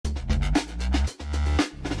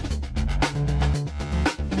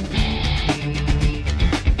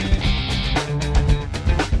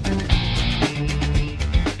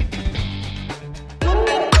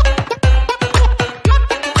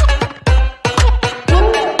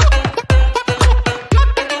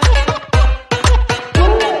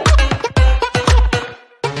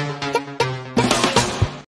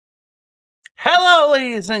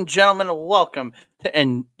and gentlemen, welcome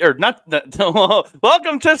to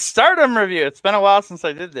welcome to Stardom Review. It's been a while since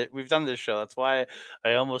I did it. We've done this show. That's why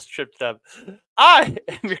I almost tripped up. I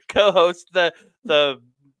am your co-host, the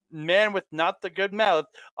man with not the good mouth,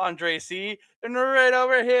 Andre C. And right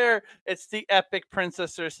over here, it's the epic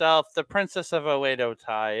princess herself, the princess of Oedo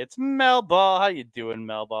Tai. It's Melball. How you doing,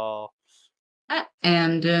 Melball? I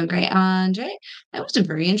am doing great, Andre. That was a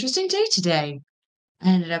very interesting day today. I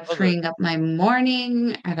ended up freeing up my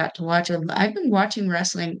morning. I got to watch I've been watching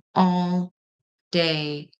wrestling all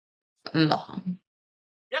day long.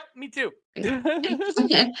 Yep, me too.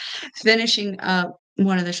 Finishing up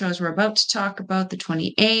one of the shows we're about to talk about, the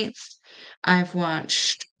 28th. I've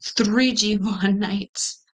watched 3 G1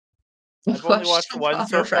 nights. I've only watched a one lot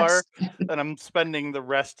so of far, wrestling. and I'm spending the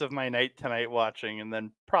rest of my night tonight watching, and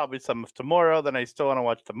then probably some of tomorrow. Then I still want to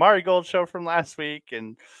watch the Marigold show from last week,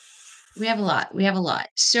 and We have a lot. We have a lot.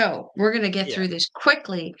 So we're going to get yeah, through this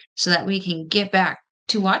quickly so that we can get back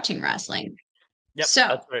to watching wrestling. yep, So,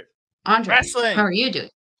 that's right. Andre, how Wrestling. are you doing?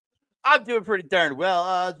 I'm doing pretty darn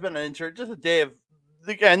well. It's been just a day of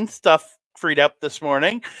again stuff freed up this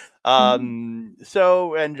morning. Mhm.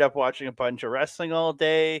 So ended up watching a bunch of wrestling all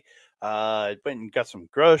day. Went and got some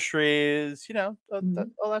groceries,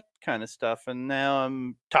 Mhm. all that kind of stuff. And now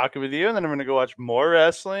I'm talking with you, and then I'm gonna go watch more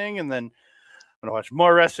wrestling, and then I'm gonna watch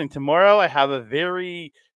more wrestling tomorrow. I have a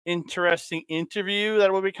very interesting interview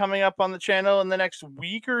that will be coming up on the channel in the next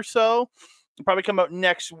week or so. It'll probably come out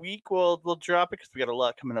next week. We'll drop it because we got a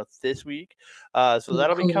lot coming out this week. So Cool,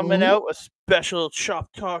 that'll be coming cool. out. A special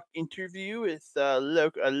Chop Talk interview with a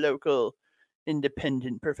local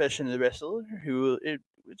independent professional wrestler who it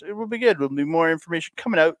will be good. There'll be more information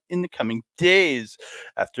coming out in the coming days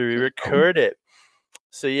after we Cool. record it.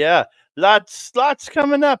 So yeah, lots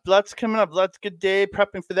coming up. Lots coming up. Lots good day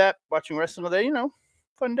prepping for that. Watching wrestling all day.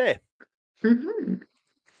 Fun day. Mhm.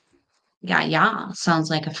 Yeah, yeah.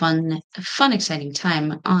 Sounds like a fun, exciting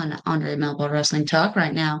time on Andre Melville Wrestling Talk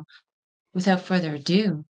right now. Without further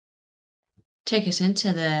ado, take us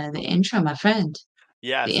into the intro, my friend.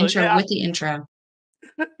 Yeah. The So intro yeah, with the intro.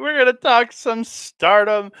 we're gonna talk some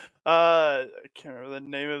Stardom. I can't remember the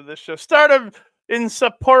name of this show. Stardom in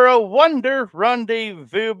Sapporo Wonder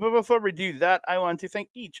Rendezvous. But before we do that, I want to thank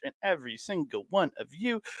each and every single one of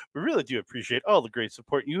you. We really do appreciate all the great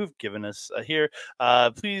support you have given us here.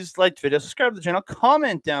 Please like the video, subscribe to the channel,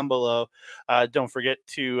 comment down below. Don't forget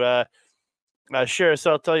to share us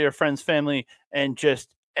out, tell your friends, family, and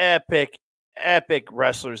just epic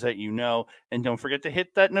wrestlers that you know. And don't forget to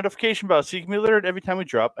hit that notification bell so you can be alerted every time we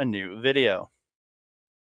drop a new video.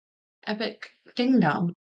 Epic Ding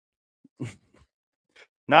Dong.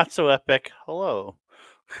 Not so epic. Hello.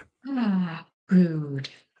 Ah, rude.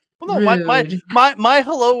 Well, no, Rude. my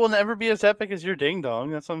hello will never be as epic as your ding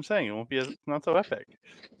dong. That's what I'm saying. It won't be as not so epic.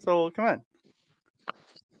 So come on,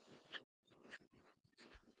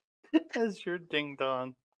 as your ding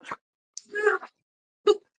dong.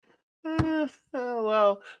 Oh,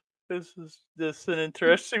 well, this is an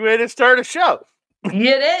interesting way to start a show.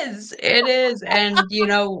 It is. It is. And,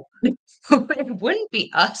 it wouldn't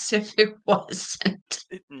be us if it wasn't.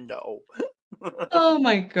 No. Oh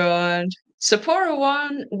my God. Sapporo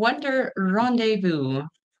Wonder Rendezvous.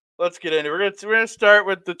 Let's get into it. We're gonna start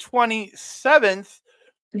with the 27th,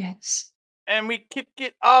 Yes. and we kick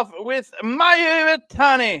it off with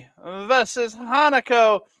Kamitani versus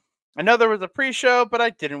Hanako. I know there was a pre-show, but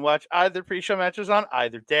I didn't watch either pre-show matches on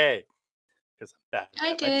either day because I'm bad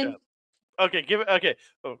I at my did. job. Okay,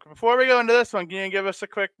 before we go into this one, can you give us a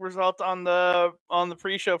quick result on the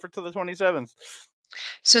pre-show for to the 27th?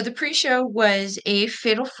 So the pre-show was a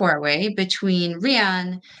fatal four-way between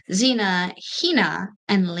Rian, Xena, Hina,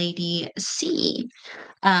 and Lady C.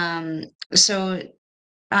 Um, so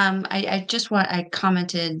I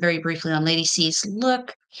commented very briefly on Lady C's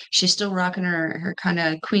look. She's still rocking her kind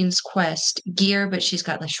of Queen's Quest gear, but she's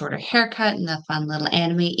got the shorter haircut and the fun little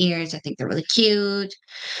anime ears. I think they're really cute.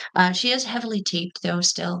 She is heavily taped though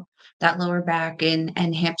still. That lower back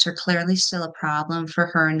and hips are clearly still a problem for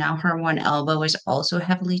her. Now her one elbow is also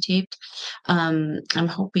heavily taped. I'm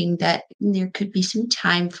hoping that there could be some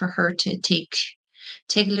time for her to take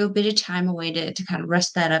a little bit of time away to kind of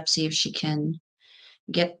rest that up, see if she can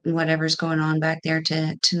get whatever's going on back there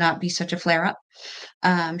to not be such a flare up.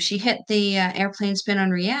 She hit the airplane spin on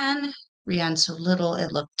Rianne. Rianne so little,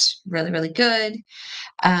 it looked really, really good.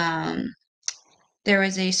 Um, there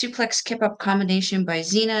was a suplex kip up combination by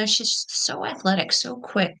Xena. She's so athletic, so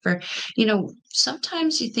quick.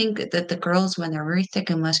 Sometimes you think that the girls, when they're very thick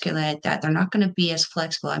and muscular like that, they're not going to be as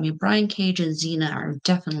flexible. I mean, Brian Cage and Xena are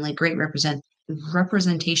definitely great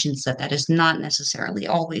representations that is not necessarily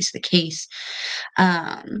always the case.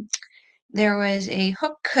 There was a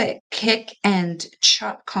hook kick and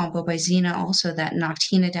chop combo by Xena also that knocked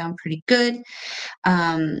Hina down pretty good.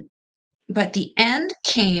 But the end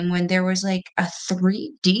came when there was like a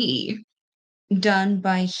 3D done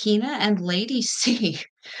by Hina and Lady C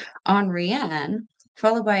on Rianne,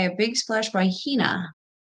 followed by a big splash by Hina.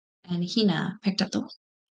 And Hina picked up the win.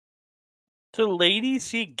 So Lady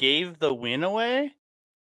C gave the win away?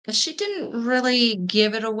 Because she didn't really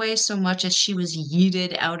give it away so much as she was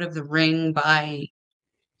yeeted out of the ring by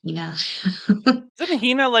Hina. Isn't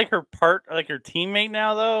Hina like her teammate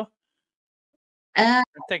now, though? uh,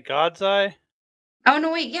 Aren't they God's Eye? oh,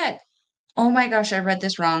 no, wait, yeah. Oh my gosh, I read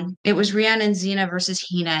this wrong. It was Rianne and Xena versus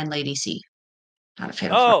Hina and Lady C. Not a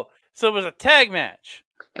fatal four. Oh, so it was a tag match.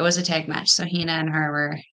 It was a tag match, so Hina and her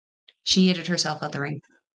were... She yeeted herself out the ring.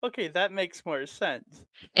 Okay, that makes more sense.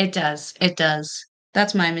 It does. It does.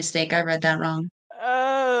 That's my mistake. I read that wrong.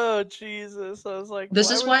 Oh, Jesus. I was like, This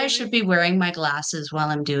is why I should be wearing my glasses while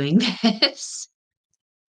I'm doing this.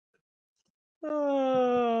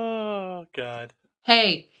 Oh, God.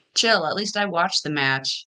 Hey, chill. At least I watched the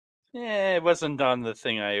match. Yeah, it wasn't on the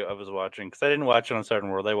thing I was watching, because I didn't watch it on Stardom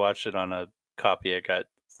World. I watched it on a copy I got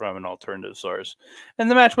from an alternative source. And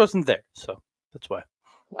the match wasn't there, so that's why.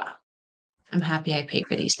 Wow. I'm happy I paid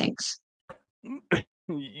for these things.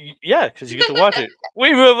 Yeah, because you get to watch it.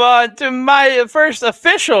 We move on to my first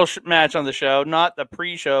official match on the show, not the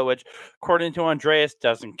pre-show, which, according to Andreas,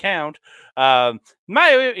 doesn't count.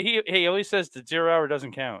 He always says the 0 hour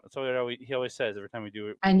doesn't count. That's what he always says every time we do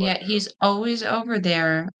it. And yet he's always over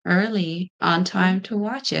there early on time to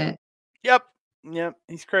watch it. Yep,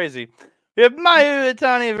 he's crazy. We have Mayu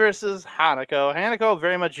Iwatani versus Hanako. Hanako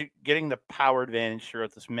very much getting the power advantage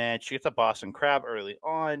throughout this match. She gets a Boston Crab early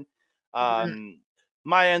on.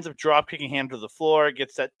 Maya ends up drop kicking Hana to the floor,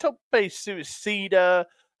 gets that tope suicida.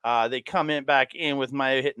 They come back in with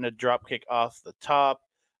Mayu hitting a drop kick off the top.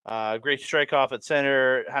 Great strike off at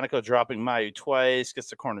center. Hanako dropping Mayu twice, gets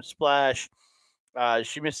the corner splash.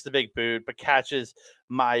 She misses the big boot, but catches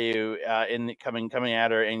Mayu coming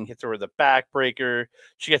at her and hits her with a backbreaker.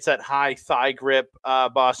 She gets that high thigh grip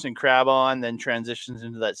Boston Crab on, then transitions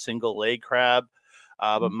into that single leg crab.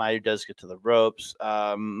 But Mayu does get to the ropes.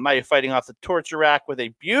 Mayu fighting off the torture rack with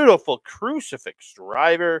a beautiful crucifix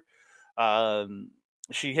driver.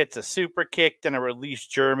 She hits a super kick, then a release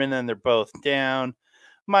German, and they're both down.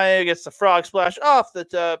 Mayu gets the frog splash off the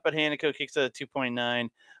top, but Hanako kicks at a 2.9.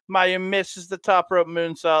 Mayu misses the top rope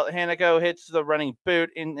moonsault. Hanako hits the running boot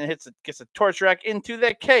and gets a torture rack into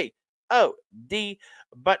the KOD.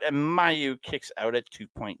 But Mayu kicks out at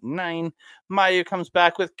 2.9. Mayu comes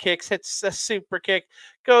back with kicks, hits a super kick,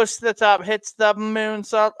 goes to the top, hits the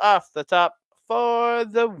moonsault off the top for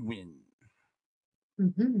the win.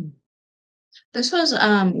 This was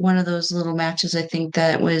one of those little matches, I think,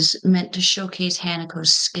 that was meant to showcase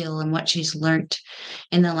Hanako's skill and what she's learned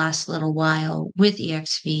in the last little while with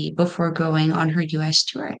EXV before going on her US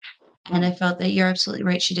tour. And I felt that you're absolutely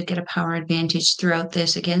right. She did get a power advantage throughout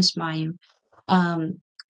this against Mayu.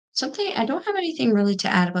 Something I don't have anything really to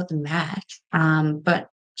add about the match, but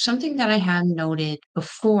something that I had noted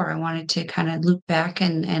before, I wanted to kind of loop back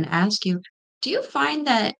and ask you, do you find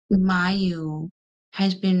that Mayu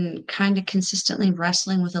has been kind of consistently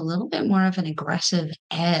wrestling with a little bit more of an aggressive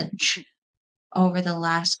edge over the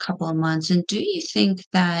last couple of months? And do you think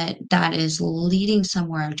that that is leading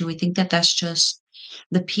somewhere? Or do we think that that's just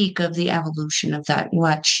the peak of the evolution of that,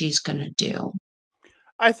 what she's going to do?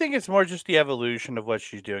 I think it's more just the evolution of what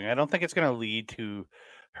she's doing. I don't think it's going to lead to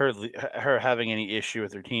her having any issue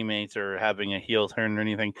with her teammates or having a heel turn or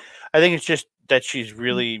anything. I think it's just that she's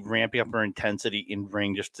really ramping up her intensity in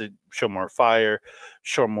ring just to show more fire,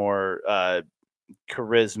 show more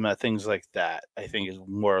charisma, things like that. I think is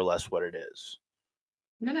more or less what it is.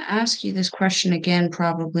 I'm going to ask you this question again,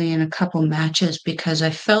 probably in a couple matches, because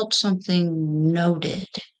I felt something noted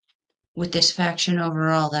with this faction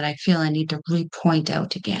overall that I feel I need to re-point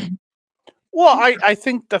out again. Well, I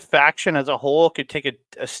think the faction as a whole could take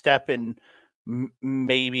a step in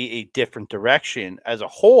maybe a different direction as a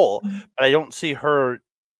whole, but I don't see her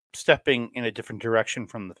stepping in a different direction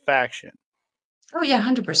from the faction. Oh, yeah,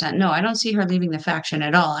 100%. No, I don't see her leaving the faction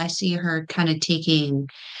at all. I see her kind of taking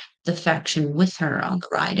the faction with her on the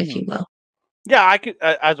ride, if you will. Yeah, I could,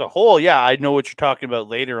 as a whole, yeah, I know what you're talking about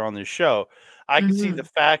later on this show. I could see the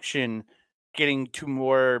faction getting to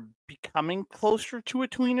more becoming closer to a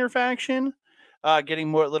tweener faction,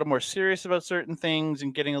 getting a little more serious about certain things,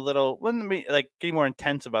 and getting a little, getting more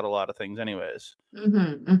intense about a lot of things, anyways.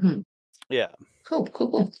 Yeah.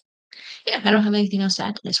 Cool. Yeah, I don't have anything else to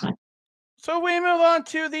add to this one. So we move on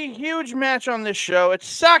to the huge match on this show. It's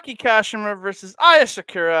Saki Kashima versus Aya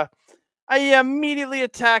Sakura. Aya immediately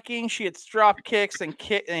attacking. She hits drop kicks and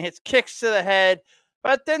hits kicks to the head.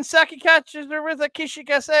 But then Saki catches her with a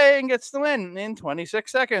Kishikase and gets the win in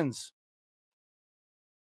 26 seconds.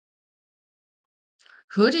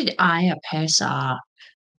 Who did Aya piss off?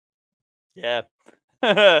 Yeah.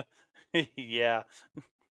 Yeah.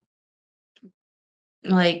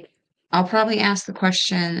 Like, I'll probably ask the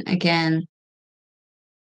question again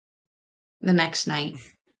the next night.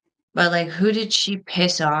 But like, who did she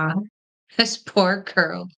piss off? This poor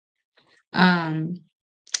girl.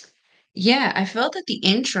 Yeah, I felt that the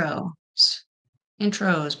intros,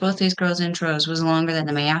 both these girls' intros was longer than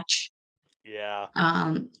the match. Yeah.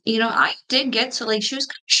 I did get to like she was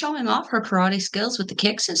kind of showing off her karate skills with the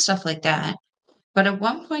kicks and stuff like that. But at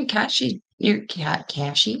one point,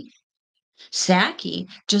 Saki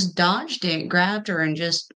just dodged it, grabbed her, and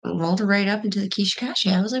just rolled her right up into the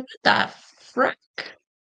Kishikashi. I was like, what the frick?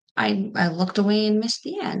 I looked away and missed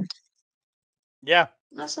the end. Yeah.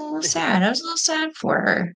 That's a little sad. I was a little sad for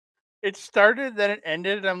her. It started, then it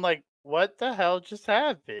ended, and I'm like, what the hell just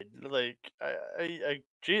happened? Like, I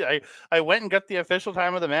went and got the official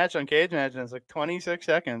time of the match on Cage Match, and it's like 26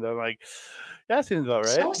 seconds. I'm like, that seems about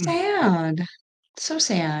right. So sad. So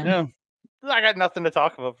sad. Yeah. I got nothing to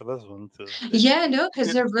talk about for this one. So Yeah, no,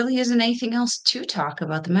 because there really isn't anything else to talk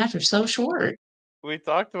about. The match was so short. we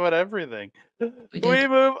talked about everything. We We did.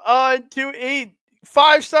 move on to a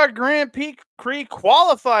 5-star Grand Prix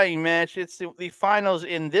qualifying match. It's the finals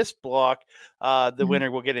in this block. The Mhm.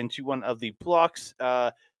 winner will get into one of the blocks.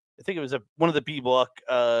 I think it was one of the B block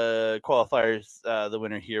qualifiers. The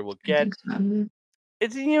winner here will I get. think so.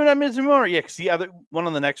 It's Yuna Mizumori. Yeah, because the other one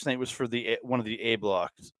on the next night was for the one of the A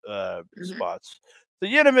block spots. So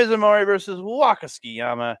Yuna Mizumori versus Waka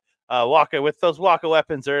Tsukiyama. Waka with those Waka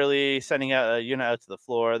weapons early, sending out Yuna out to the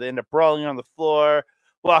floor. They end up brawling on the floor.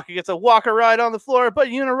 Waka gets a Waka ride on the floor, but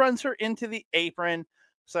Yuna runs her into the apron,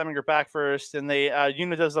 slamming her back first. And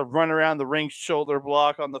Yuna does a run around the ring shoulder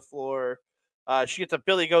block on the floor. She gets a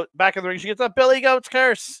Billy Goat back in the ring. She gets a Billy Goat's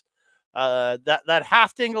curse. That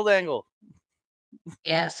half dingle dangle.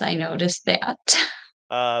 Yes, I noticed that.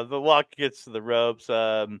 But Waka gets to the ropes.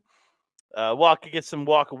 Waka gets some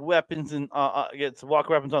Waka weapons and gets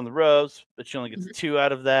Waka weapons on the ropes, but she only gets 2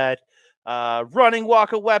 out of that. Running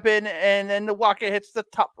Waka weapon, and then the Waka hits the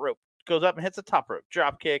top rope, goes up and hits the top rope,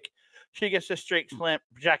 drop kick. She gets a straight slam,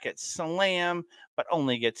 jacket slam, but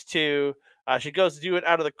only gets 2. She goes to do it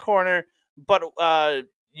out of the corner, but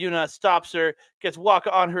Yuna stops her, gets Waka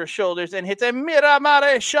on her shoulders, and hits a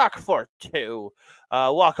Miramare shock for 2.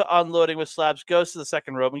 Waka unloading with slabs, goes to the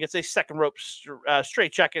second rope and gets a second rope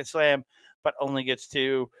straight jacket slam, but only gets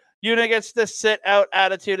 2. Yuna gets the sit out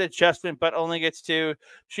attitude adjustment, but only gets 2.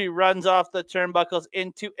 She runs off the turnbuckles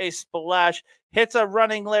into a splash, hits a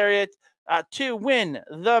running lariat to win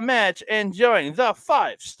the match, enjoying the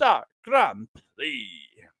 5-star Grand Prix.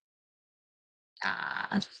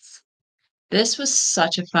 This was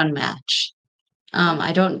such a fun match.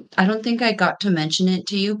 I don't think I got to mention it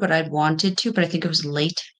to you, but I'd wanted to, but I think it was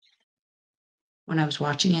late when I was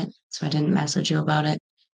watching it, so I didn't message you about it.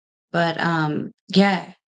 But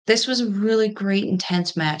yeah, this was a really great,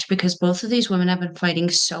 intense match because both of these women have been fighting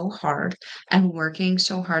so hard and working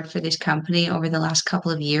so hard for this company over the last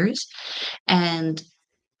couple of years. And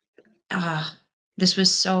this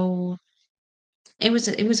was so it was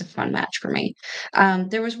a fun match for me.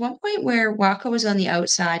 There was one point where Waka was on the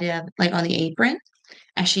outside of like on the apron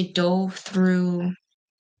and she dove through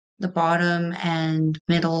the bottom and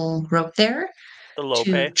middle rope there The to Lope.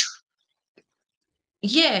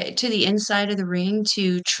 to the inside of the ring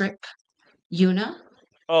to trip Yuna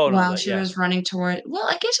Oh, no, while that, she yeah. was running toward well,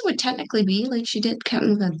 I guess it would technically be like she did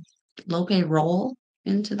kind of a Lope roll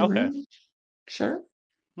into the Okay. ring. Sure.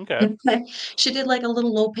 Okay. She did like a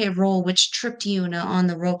little Lope roll, which tripped Yuna on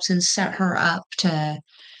the ropes and set her up to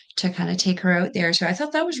kind of take her out there. So I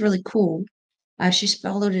thought that was really cool. She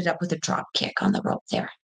followed it up with a drop kick on the rope there.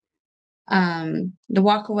 The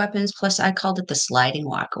Waka weapons, plus I called it the sliding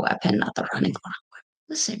Waka weapon, not the running Waka weapon.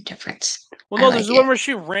 The same difference. Well, I no, like there's the it. one where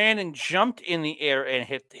she ran and jumped in the air and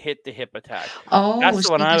hit the hip attack. Oh, That's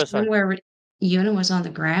the one see, I there's was one talking. where Yuna was on the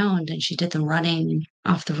ground and she did the running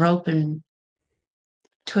off the rope and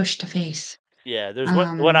tush to face. Yeah, there's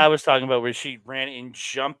what I Um, was talking about where she ran and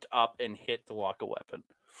jumped up and hit the Waka weapon.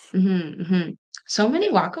 So many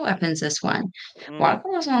Yeah. Waka weapons this one. Mm. Waka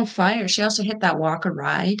was on fire. She also hit that Waka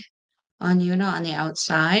ride on Yuna on the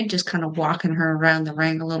outside, just kind of walking her around the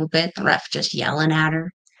ring a little bit. The ref just yelling at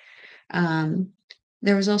her. Um,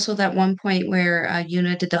 there was also that one point where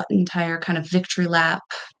Yuna did the entire kind of victory lap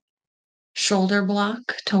shoulder block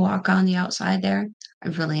to walk on the outside there. I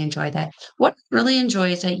really enjoy that. What I really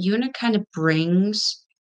enjoy is that Yuna kind of brings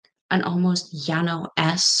an almost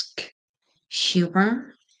Yano-esque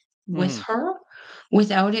humor with Mhm. her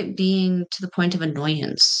without it being to the point of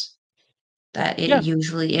annoyance that it Yeah.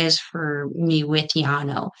 usually is for me with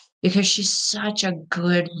Yano because she's such a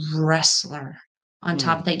good wrestler. On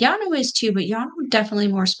top Mhm. of that, Yano is too, but Yano definitely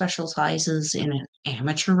more specializes in an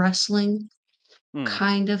amateur wrestling Mhm.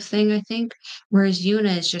 kind of thing, I think. Whereas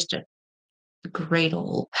Yuna is just a great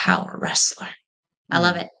old power wrestler. I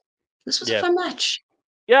love Mhm. it. This was a Yeah. fun match.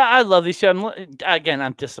 Yeah, I love these 2. Again,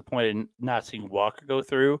 I'm disappointed in not seeing Waka go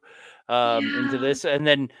through, into Yeah. this, and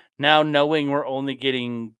then now knowing we're only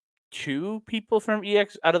getting 2 people from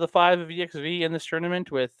EX out of the 5 of EXV in this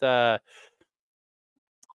tournament with,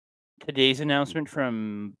 today's announcement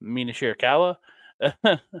from Mina Shirakawa.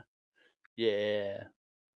 Yeah.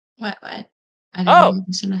 What? I Oh! didn't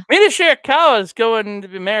listen to Mina Shirakawa is going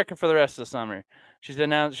to America for the rest of the summer. She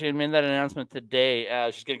made that announcement today.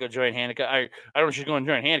 She's gonna go join Hanukkah. I don't know if she's going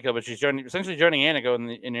to join Hanukkah, but she's essentially joining Hanukkah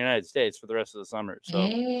in the United States for the rest of the summer. So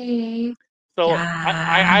Hey. so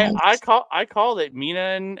Yes. I called it.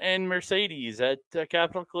 Mina and Mercedes at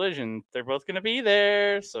Capital Collision. They're both gonna be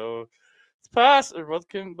there. So it's possible. They're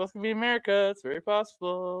both can be America. It's very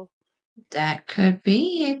possible. That could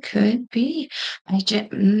be. It could be. I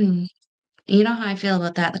just, you know how I feel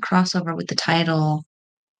about that? The crossover with the title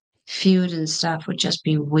feud and stuff would just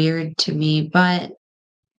be weird to me. But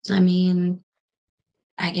I mean,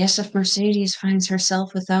 I guess if Mercedes finds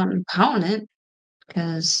herself without an opponent,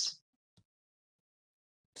 because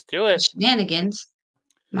Let's do it. shenanigans,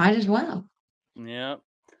 might as well. Yeah.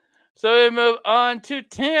 So we move on to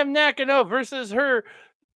Tam Nakano versus her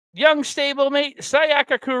young stablemate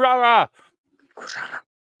Sayaka Kurara.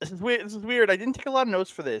 This is weird. This is weird. I didn't take a lot of notes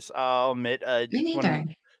for this. I'll admit. Me neither.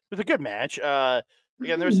 It was a good match.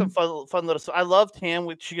 Again, there's some Mhm. fun little. I love Tam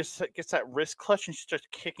with she gets that wrist clutch and she starts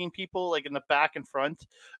kicking people like in the back and front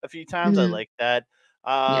a few times. I Mhm. like that.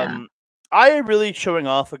 Yeah. I really showing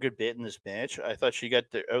off a good bit in this match. I thought she got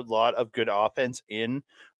a lot of good offense in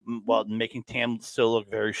while making Tam still look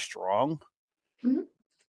very strong. Mhm.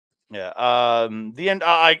 Yeah. The end.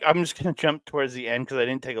 I'm just gonna jump towards the end because I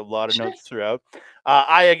didn't take a lot of Sure. notes throughout.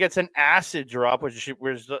 Aya gets an acid drop,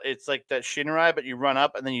 it's like that Shinrai, but you run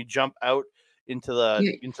up and then you jump out You into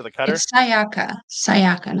the cutter. it's Sayaka.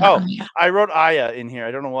 Sayaka, not Oh, Aya. I wrote Aya in here.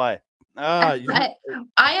 I don't know why. Ah,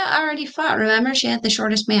 Aya already fought, remember? She had the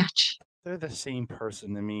shortest match. they're the same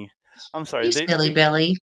person to me. I'm sorry. You silly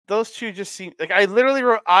Billy. Those two just seem like I literally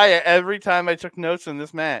wrote Aya every time I took notes in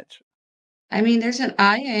this match. I mean, there's an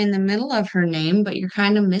Aya in the middle of her name, but you're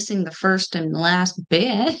kind of missing the first and last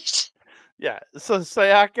bit. Yeah, so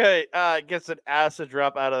Sayaka gets an acid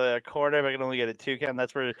drop out of the corner, but I can only get a 2 count.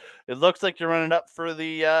 That's where it looks like you're running up for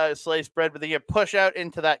the sliced bread, but then you push out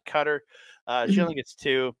into that cutter. She only Mhm. gets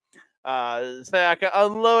 2. Sayaka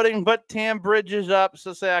unloading, but Tam bridges up, so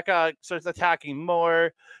Sayaka starts attacking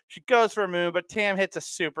more. She goes for a move, but Tam hits a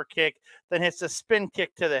super kick, then hits a spin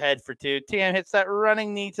kick to the head for 2. Tam hits that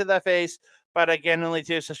running knee to the face, but again, only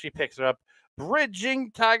 2, so she picks her up. Bridging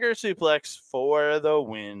Tiger Suplex for the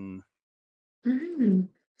win. Mhm.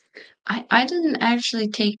 I didn't actually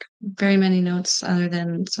take very many notes other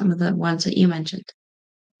than some of the ones that you mentioned.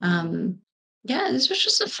 Mm. Um, yeah, this was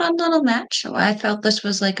just a fun little match. So I felt this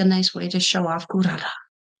was like a nice way to show off Kurara.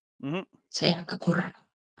 Mhm. Sayaka Kurara.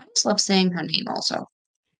 I just love saying her name also.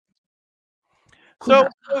 So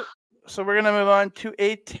Kurara. so we're gonna move on to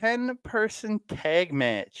a 10-person tag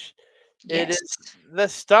match. It Yes. is the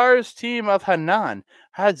Stars team of Hanan,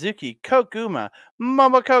 Hazuki, Kokuma,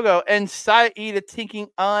 Momokogo, and Saida taking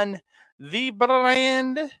on the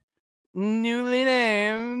brand newly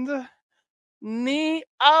named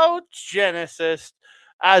Neo Genesis,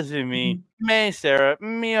 Azumi, Mhm. Mei Sarah,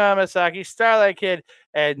 Miyu Hamasaki, Starlight Kid,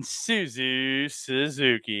 and Suzu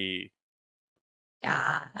Suzuki.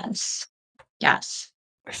 Yes. Yes.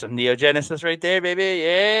 There's some Neo Genesis right there, baby.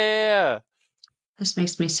 Yeah. This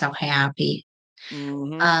makes me so happy.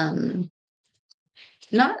 Mhm. Um,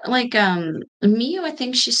 not like Miyu, I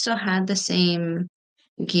think she still had the same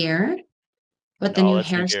gear, but the No, new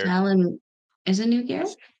that's new gear. hairstyle and is a new gear?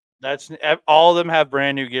 That's all of them have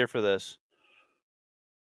brand new gear for this.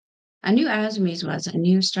 I knew Azumi's was. I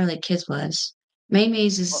knew Starlight Kids was. May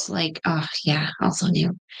May's Uh, is like, oh yeah, also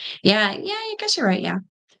new. Yeah, yeah, I guess you're right. Yeah.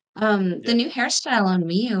 Yeah. The new hairstyle on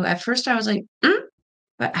Miyu. At first, I was like,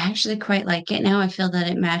 but I actually quite like it. Now I feel that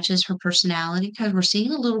it matches her personality because we're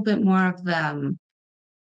seeing a little bit more of the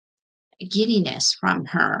giddiness from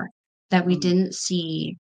her that we Mhm. didn't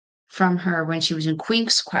see from her when she was in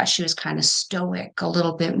Queen's Quest. She was kind of stoic, a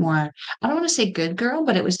little bit more, I don't want to say good girl,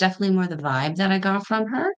 but it was definitely more the vibe that I got from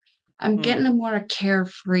her. I'm Mm. getting a more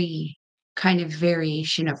carefree kind of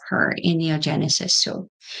variation of her in Neogenesis. So,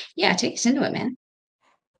 yeah, take us into it, man.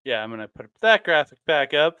 Yeah, I'm gonna put that graphic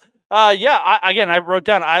back up. Yeah, I wrote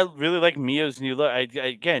down I really like Mio's new look.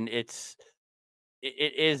 Again, it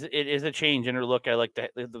is a change in her look. I like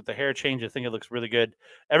the hair change. I think it looks really good.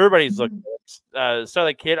 Everybody's look Mhm. good.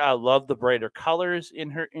 Starlight Kid, I love the brighter colors in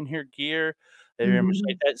her gear. They very much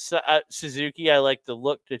like Mhm. that. Suzuki, I like the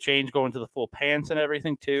look, the change going to the full pants and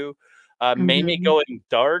everything too. Mamie Mhm. going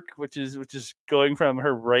dark, which is going from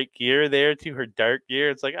her bright gear there to her dark gear.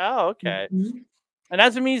 It's like, oh, okay. Mhm. And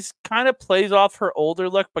Azumi's kind of plays off her older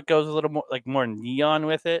look, but goes a little more like more neon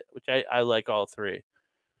with it, which I like all three.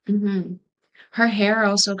 Mhm. Her hair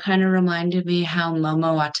also kind of reminded me how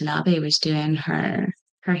Momo Watanabe was doing her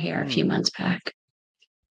hair a Mm, few months back.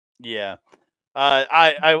 yeah.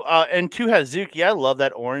 And to Hazuki, I love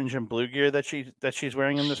that orange and blue gear that she's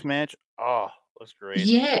wearing in this match. Oh, looks great.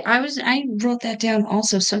 Yeah, I wrote that down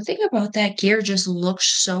also. Something about that gear just looks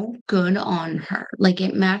so good on her. Like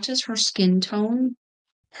it matches her skin tone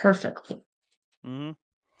perfectly. Hmm.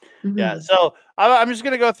 Yeah, Mhm. so I'm just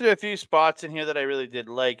gonna go through a few spots in here that I really did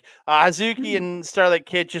like. Hazuki Mm. and Starlight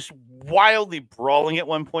Kid just wildly brawling at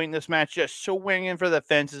one point in this match, just swinging for the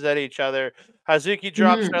fences at each other. Hazuki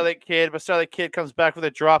drops Mhm. Starlight Kid, but Starlight Kid comes back with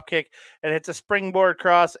a drop kick and hits a springboard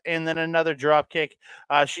cross and then another drop kick.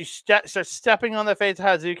 She starts stepping on the face of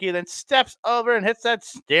Hazuki, then steps over and hits that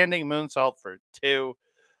standing moonsault for two.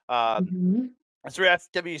 Um, Mhm. that's where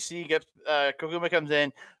FWC gets Koguma comes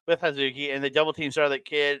in with Hazuki, and they double team Starlight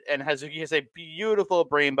Kid, and Hazuki has a beautiful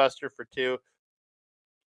brainbuster for two.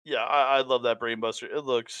 Yeah, I love that brainbuster. It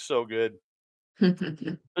looks so good.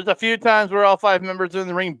 There's a few times where all five members are in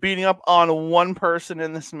the ring beating up on one person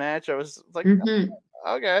in this match. I was like, Mhm.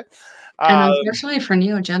 okay. And Um, unfortunately for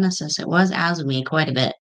Neogenesis, it was Azumi quite a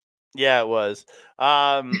bit. yeah, it was.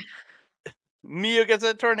 Um, Miyu gets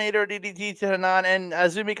a tornado DDT to Hanan, and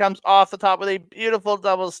Azumi comes off the top with a beautiful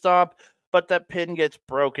double stomp, but that pin gets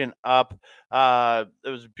broken up. It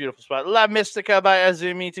was a beautiful spot. La Mystica by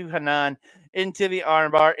Azumi to Hanan, into the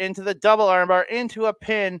armbar, into the double armbar, into a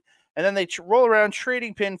pin, and then they roll around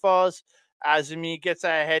trading pinfalls. Azumi gets a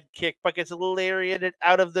head kick, but gets lariated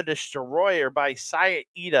out of the destroyer by Saya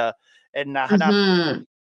Ida, and Hanan, Mhm.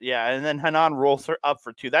 yeah, and then Hanan rolls her up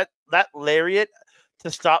for two. That lariat to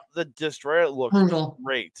stop the destroyer looked Brutal.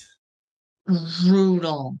 great.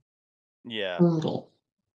 Brutal. Yeah. Brutal.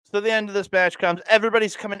 So the end of this match comes.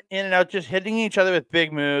 Everybody's coming in and out, just hitting each other with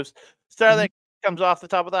big moves. Mhm. Starlight comes off the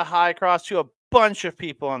top with a high cross to a bunch of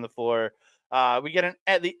people on the floor. We get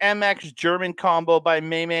the MX German combo by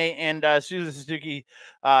Meme and Suzuki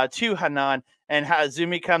to Hanan. And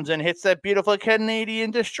Hazumi comes in, hits that beautiful Canadian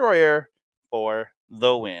destroyer for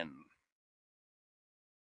the win.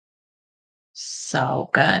 So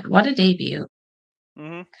good. What a debut.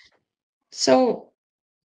 Hmm. So,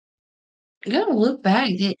 you gotta look back.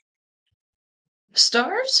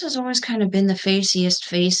 Stars has always kind of been the faciest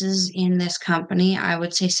faces in this company. I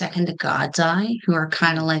would say second to God's Eye, who are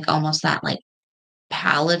kind of like almost that like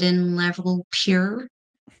paladin level pure,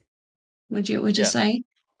 would you Yeah. say?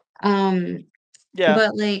 Um, Yeah.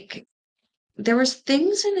 but like there was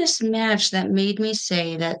things in this match that made me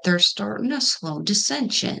say that they're starting a slow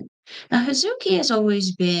dissension. Now Hazuki has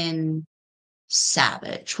always been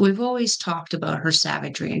savage. We've always talked about her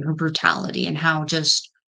savagery and her brutality and how just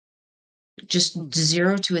Mm.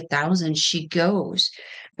 0 to 1,000 she goes.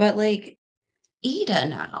 But, like, Ida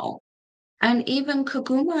now, and even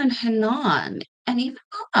Koguma and Hanan, and even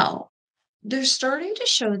Momo, they're starting to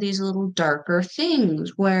show these little darker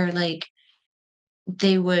things where, like,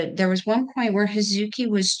 there was one point where Hazuki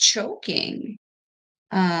was choking,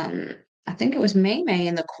 um, I think it was Mei Mei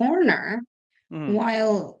in the corner, Mm.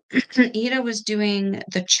 while Ida was doing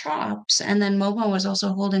the chops, and then Momo was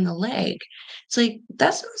also holding a leg. It's like,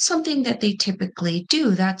 that's not something that they typically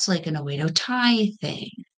do. That's like an Oedo Tai thing.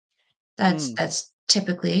 That's Mm. that's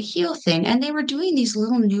typically a heel thing. And they were doing these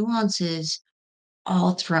little nuances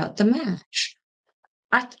all throughout the match.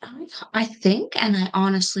 I think, and I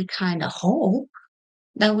honestly kind of hope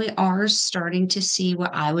that we are starting to see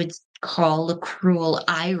what I would call the cruel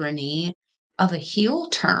irony of a heel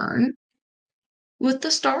turn with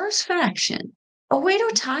the Stars faction. Oedo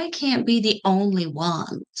Tai can't be the only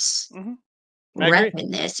ones Hmm. I agree.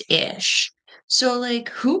 repping this ish. So like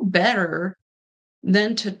who better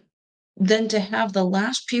than to have the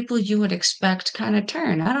last people you would expect kind of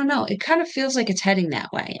turn? I don't know. It kind of feels like it's heading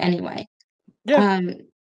that way anyway. Yeah. Um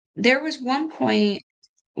there was one point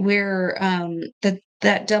where the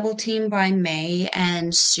that double team by Mei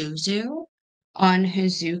and Suzu on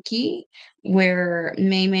Hazuki, where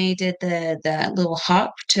Mei did the little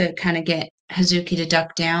hop to kind of get Hazuki to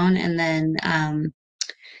duck down, and then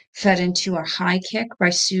fed into a high kick by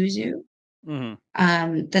Suzu.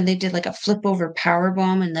 Mm-hmm. Then they did like a flip over power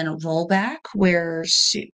bomb and then a rollback where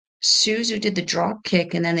Suzu did the drop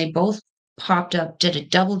kick, and then they both popped up, did a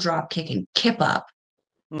double drop kick and kip up.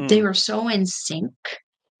 They were so in sync.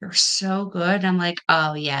 They're so good. I'm like,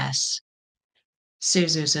 oh yes,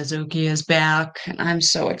 Suzu Suzuki is back. I'm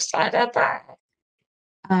so excited.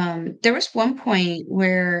 There was one point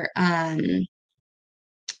where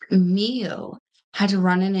Miyu had to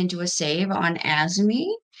run in and do a save on Azumi,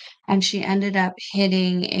 and she ended up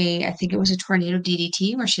hitting I think it was a tornado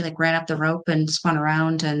DDT where she like ran up the rope and spun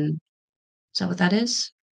around. And is that what that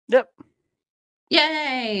is? Yep.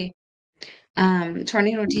 Yay!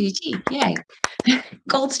 Tornado DDT. Yay!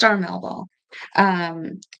 Gold star Melball.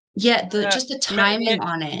 Yeah, just the timing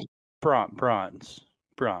on it. Bronze.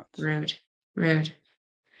 Rude.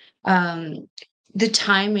 The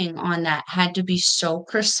timing on that had to be so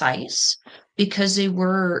precise because they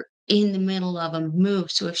were in the middle of a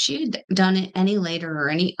move. So if she had done it any later or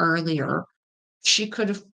any earlier, she could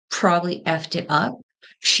have probably effed it up.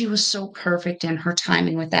 She was so perfect in her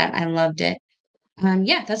timing with that. I loved it.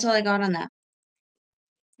 Yeah, that's all I got on that.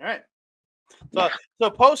 All right. Yeah. So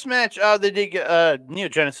post match, they did get Neo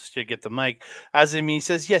Genesis did get the mic. Azumi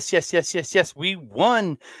says, yes, we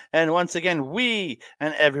won. And once again, we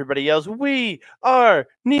and everybody else, we are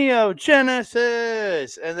Neo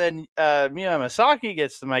Genesis. And then Miya Masaki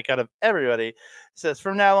gets the mic out of everybody. Says,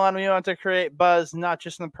 from now on, we want to create buzz, not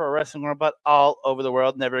just in the pro wrestling world, but all over the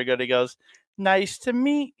world. And everybody goes, nice to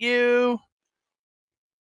meet you.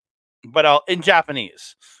 But all in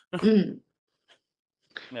Japanese.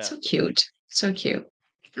 Yeah. So cute.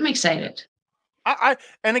 I'm excited.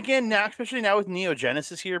 And again now, especially now with Neo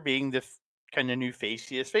Genesis here being the kind of new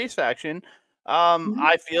face faction,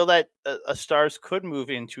 I feel that a Stars could move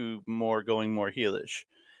into going more heelish,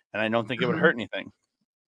 and I don't think it would hurt anything.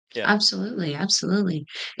 Yeah, absolutely.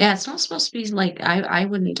 Yeah, it's not supposed to be like I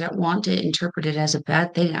wouldn't want to interpret it as a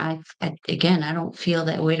bad thing. Again, I don't feel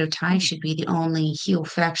that Oedo Tai should be the only heel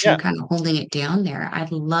faction kind of holding it down there.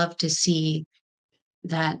 I'd love to see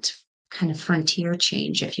that kind of frontier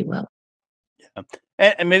change, if you will. Yeah,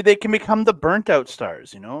 and maybe they can become the burnt out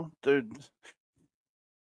Stars. Their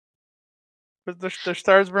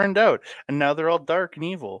stars burned out, and now they're all dark and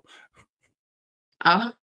evil.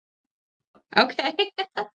 Oh, okay.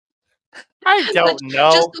 I don't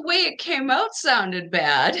know. Just the way it came out sounded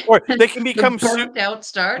bad. Or they can become burnt out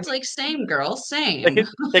stars. Like same girl, same.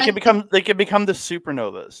 They can become the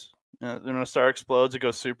supernovas. When a star explodes, it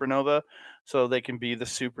goes supernova, so they can be the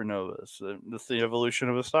supernovas. That's the evolution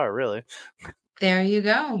of a star, really. There you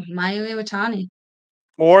go, Mayu Iwatani.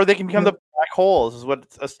 Or they can become the black holes. Is what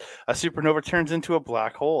a supernova turns into, a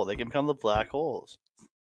black hole. They can become the black holes.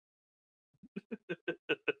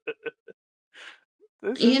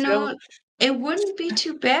 It wouldn't be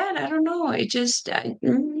too bad. I don't know. It's just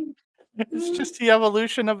the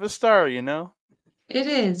evolution of a star, It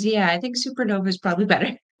is, yeah. I think supernova is probably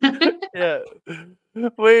better. Yeah.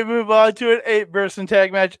 We move on to an 8-person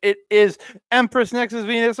tag match. It is Empress Nexus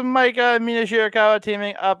Venus, Maika, and Mina Shirakawa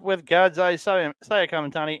teaming up with God's Eye, Saya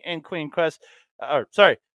Kamitani, and Queen Quest.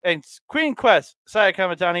 And Queen Quest, Saya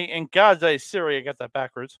Kamitani, and God's Eye, Syuri. I got that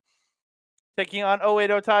backwards. Taking on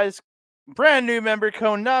Oedo Tai's brand new member,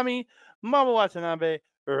 Konami, Momo Watanabe,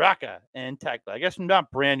 Raka, and Takla. I guess not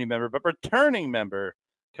brand new member, but returning member,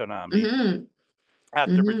 Konami.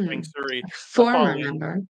 After betraying Syuri, former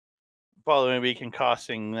member. Following week and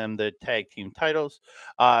costing them the tag team titles.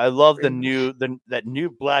 I love that new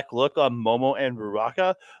black look on Momo and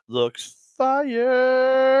Raka. Looks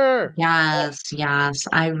fire. Yes.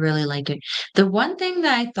 I really like it. The one thing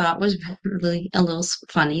that I thought was really a little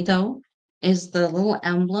funny though is the little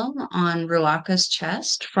emblem on Ruaka's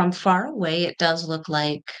chest. From far away, it does look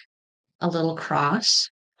like a little cross.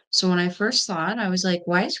 So when I first saw it, I was like,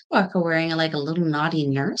 why is Waka wearing like a little naughty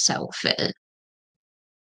nurse outfit?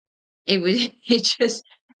 It just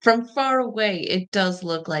from far away, it does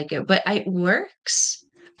look like it, but it works.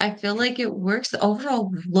 I feel like it works. The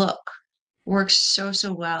overall look works so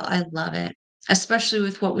well. I love it, especially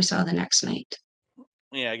with what we saw the next night.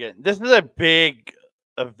 Yeah, again, this is a big,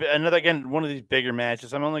 one of these bigger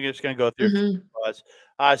matches. I'm only just going to go through a few spots.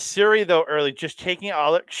 Syuri, though, early, just taking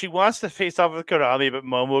she wants to face off with Konami, but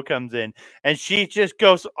Momo comes in, and she just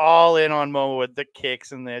goes all in on Momo with the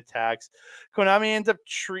kicks and the attacks. Konami ends up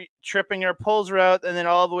tripping her, pulls her out, and then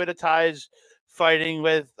all the way to Tai's fighting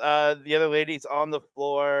with the other ladies on the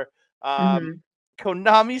floor.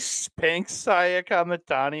 Konami spanks Saya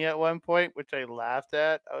Kamitani at one point, which I laughed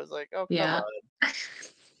at. I was like, "Oh, come Yeah. on."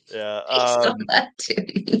 Yeah. I saw that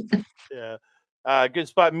too. Yeah. Good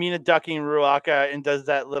spot. Mina ducking Ruaka and does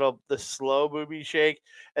the slow booby shake,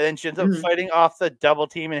 and then she ends up Mhm. fighting off the double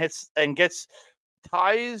team and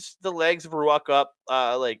ties the legs of Ruaka up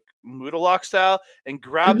like Moodalock style and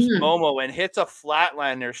grabs Mhm. Momo and hits a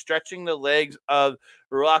flatliner, stretching the legs of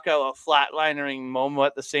Ruaka while flatlinering Momo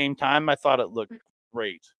at the same time. I thought it looked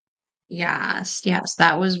great. Yes, yes,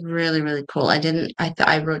 that was really, really cool. I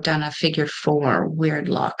wrote down a figure 4 weird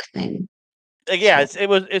lock thing. Yeah,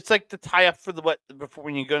 So, it's like the tie up for the what before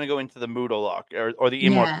when you're gonna go into the Moodle lock or the yeah,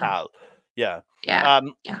 Immortal. Yeah. yeah,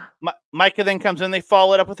 Um yeah. Maika then comes in, they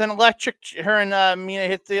follow it up with an her and Mina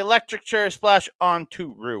hit the electric chair splash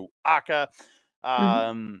onto Ruaka.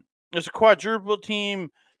 Mhm. There's a quadruple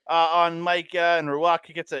team on Maika, and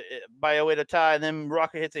Ruaka gets by a way to tie, and then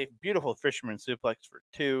Ruaka hits a beautiful fisherman suplex for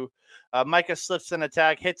 2. Maika slips an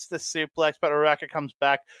attack, hits the suplex, but Ruaka comes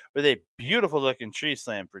back with a beautiful looking tree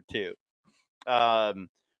slam for 2.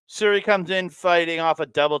 Syuri comes in fighting off a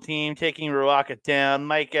double team, taking Ruaka down.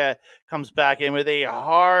 Maika comes back in with a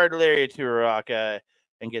hard lariat to Ruaka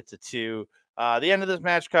and gets a 2. The end of this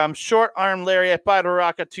match comes short arm lariat by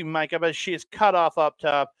Ruaka to Maika, but she is cut off up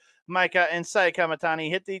top. Maika and Saya Kamitani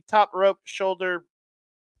hit the top rope shoulder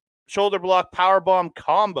block powerbomb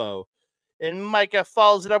combo, and Maika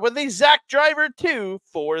follows it up with a Zack Driver 2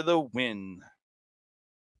 for the win.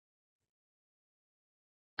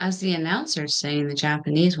 As the announcer's saying, the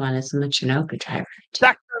Japanese one is the Michinoku driver too.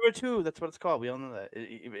 Zack Driver 2, that's what it's called. We all know that.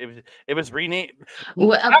 It was renamed.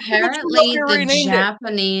 Well, After apparently Michinoku the renamed it.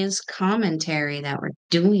 Japanese commentary that were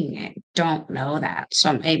doing it don't know that,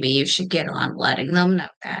 so maybe you should get on letting them know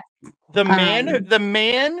that. Um, The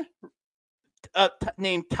man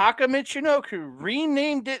named Taka Michinoku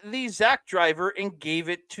renamed it the Zack Driver and gave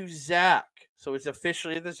it to Zack. So it's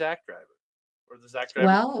officially the Zack Driver. Or the Zack Driver.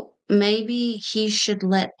 well, maybe he should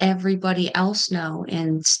let everybody else know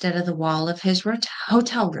instead of the wall of his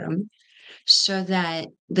hotel room so that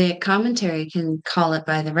the commentary can call it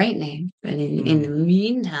by the right name. But in the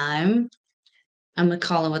meantime, I'm gonna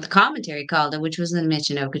call it what the commentary called it, which was the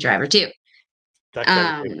Michinoku driver too. Zack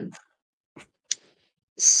Driver 2. Um,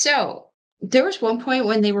 so there was one point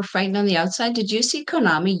when they were fighting on the outside. Did you see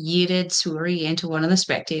Konami yeeted Syuri into one of the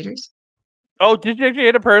spectators? Oh, did you actually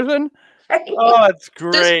hit a person? Oh, that's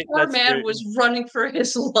This great. poor That's man great. was running for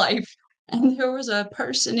his life, and there was a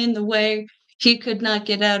person in the way. He could not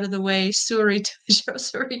get out of the way. Syuri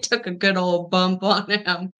took a good old bump on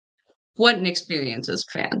him. What an experience as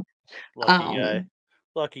a fan. Lucky guy. Um,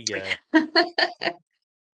 Lucky guy.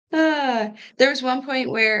 there was one point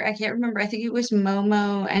where I can't remember. I think it was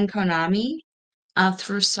Momo and Konami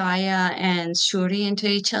threw Saya and Shuri into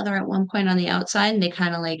each other at one point on the outside, and they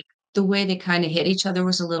kind of like the way they kind of hit each other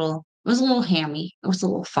was a little hammy. It was a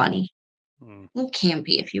little funny, Hmm. a little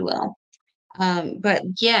campy, if you will. But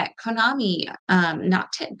yeah, Konami,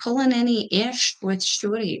 not pulling any ish with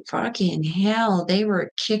Shuri. Fucking hell, they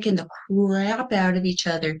were kicking the crap out of each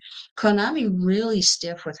other. Konami really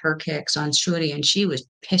stiff with her kicks on Shuri, and she was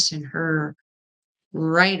pissing her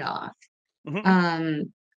right off. Mm-hmm.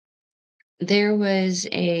 Um, there was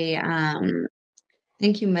I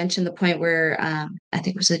think you mentioned the point where I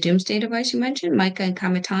think it was the Doomsday device you mentioned, Maika and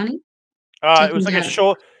Kamitani It was taking like a down.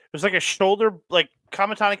 shoulder. It was like a shoulder, like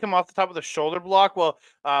Kamitani come off the top of the shoulder block. Well,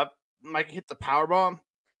 Mike hit the power bomb.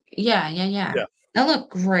 Yeah, yeah, yeah. Yeah. That looked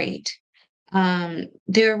great.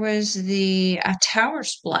 There was the a tower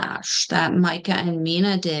splash that Micah and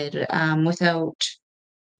Mina did without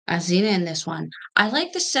Azina in this one. I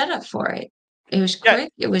like the setup for it. It was Yeah,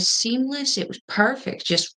 quick, it was seamless, it was perfect,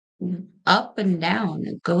 just up and down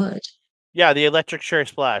and good. yeah. The electric chair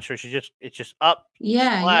splash, where it's just up, Yeah,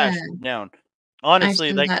 yeah. splash, down. I Honestly,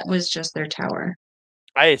 assume like that was just their tower.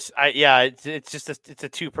 yeah, it's just it's a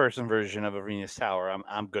 2-person version of a Venus Tower.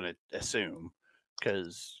 I'm gonna assume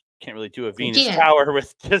because can't really do a Venus Yeah, Tower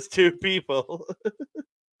with just 2 people.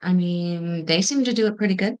 I mean, they seem to do it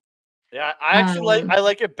pretty good. Yeah, Um, I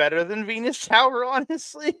like it better than Venus Tower,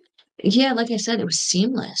 honestly. yeah, like I said, it was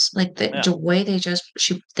seamless. Like Yeah. the way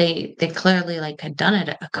they clearly like had done it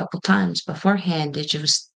a couple times beforehand. It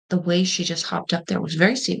just the way she just hopped up there was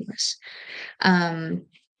very seamless. Um,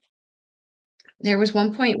 there was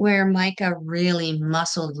one point where Micah really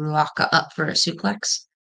muscled Ruaka up for a suplex.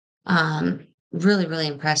 Really, really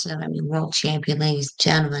impressive. I mean, world champion, ladies and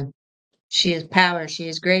gentlemen. She is power. She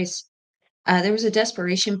is grace. There was a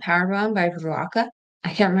desperation powerbomb by Ruaka.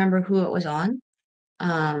 I can't remember who it was on.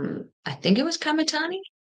 I think it was Kamitani.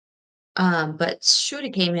 But Shuri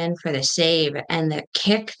came in for the save, and the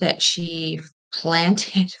kick that she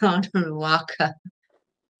planted on Waka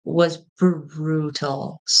was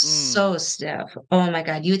brutal. So stiff. Oh my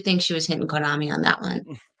god, you would think she was hitting Konami on that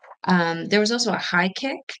one. There was also a high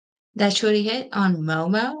kick that Shorty hit on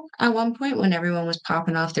Momo at one point when everyone was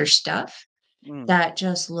popping off their stuff. That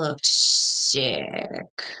just looked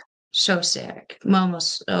sick. So sick.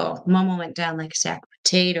 Momo went down like a sack of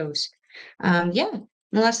potatoes. Yeah.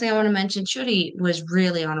 The last thing I want to mention, Shuri was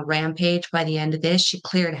really on a rampage by the end of this. She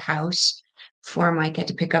cleared house before Maika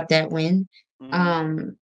to pick up that win.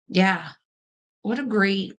 Yeah. What a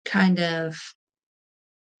great kind of,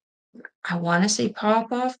 I want to say,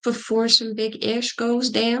 pop off before some big ish goes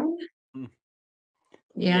down.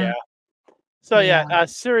 Yeah. Yeah. So Yeah.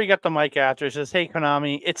 Syuri got the mic after. Says, "Hey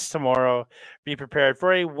Konami, it's tomorrow. Be prepared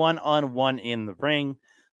for a one-on-one in the ring."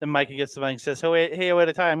 Then Maika gets the mic and says, "Hey,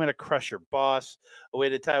 Oedo Tai, I'm going to crush your boss.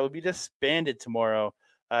 Oedo Tai will be disbanded tomorrow."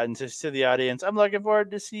 And says to the audience, "I'm looking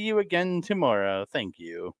forward to see you again tomorrow. Thank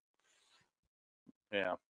you."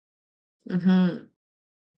 Yeah. Mm-hmm.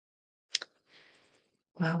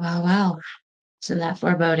 Wow, wow, wow. Isn't that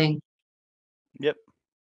foreboding? Yep.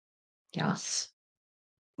 Yes.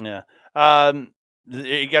 Yeah.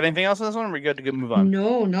 You got anything else on this one? Or are we good to move on?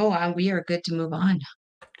 No, we are good to move on.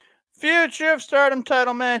 Future of Stardom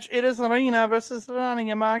title match. It is Rina versus Ranna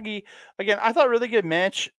Yamagi. Again, I thought really good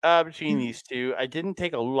match between these two. I didn't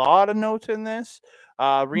take a lot of notes in this.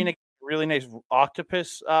 Rina, really nice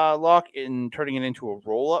octopus lock in turning it into a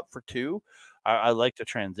roll up for two. I like the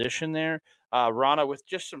transition there. Rana with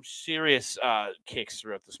just some serious kicks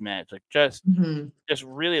throughout this match, like just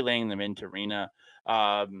really laying them into Rina.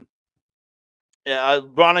 Rana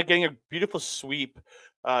getting a beautiful sweep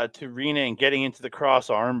to Rina and getting into the cross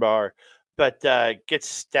armbar, but gets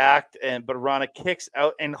stacked, but Rana kicks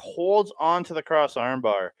out and holds on to the cross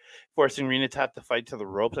armbar, forcing Rina to have to fight to the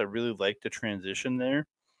ropes. I really like the transition there.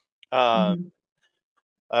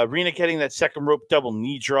 Rina getting that second rope double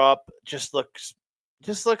knee drop just looks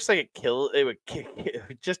like a kill. It would kick. It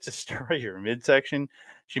would just destroy your midsection.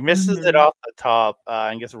 She misses it off the top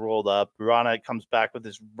and gets rolled up. Rana comes back with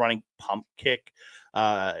this running pump kick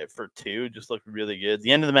for two. Just looked really good.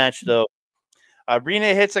 The end of the match, though,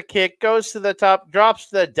 Rina hits a kick, goes to the top, drops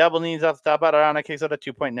the double knees off the top. Rana kicks out a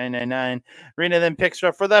 2.999. Rina then picks her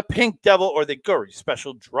up for the pink devil or the gory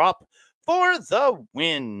special drop for the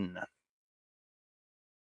win.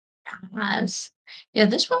 Yes. Yeah,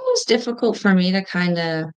 this one was difficult for me to kind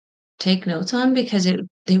of take notes on because it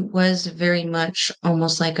was very much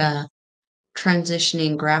almost like a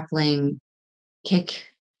transitioning grappling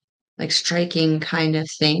kick, like striking kind of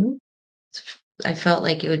thing. I felt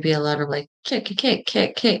like it would be a lot of like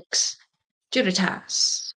kicks,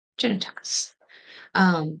 juditas.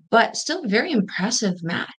 But still a very impressive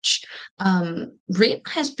match. Rina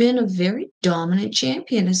has been a very dominant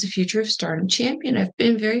champion as a Future of Stardom champion. I've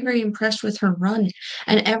been very, very impressed with her run.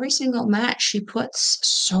 And every single match she puts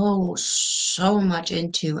so much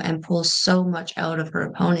into and pulls so much out of her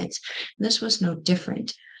opponents. This was no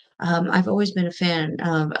different. I've always been a fan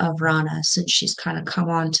of Rana since she's kind of come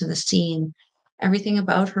onto the scene. Everything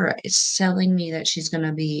about her is selling me that she's going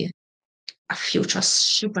to be a future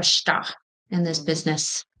superstar in this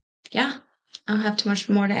business. Yeah, I don't have too much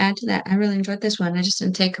more to add to that. I really enjoyed this one. I just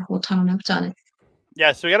didn't take a whole ton of notes on it.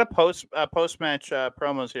 Yeah, so we got a post match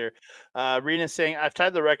promos here. Rina saying, "I've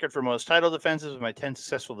tied the record for most title defenses with my 10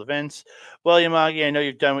 successful defense. Well, Yamagi, I know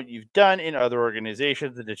you've done what you've done in other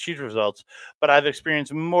organizations and achieved results, but I've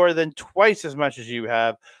experienced more than twice as much as you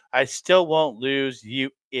have. I still won't lose, you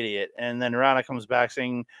idiot." And then Rana comes back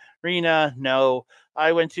saying, "Rina, no,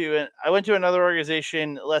 I went to another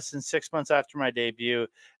organization less than 6 months after my debut,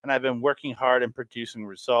 and I've been working hard and producing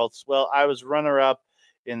results. Well, I was runner up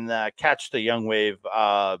in the Catch the Young Wave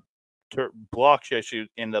block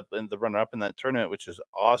shoot in the runner up in that tournament, which is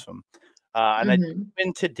awesome. And I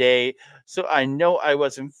win today, so I know I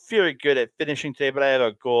wasn't very good at finishing today, but I have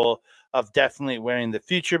a goal of definitely wearing the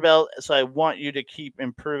future belt. So I want you to keep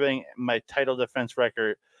improving my title defense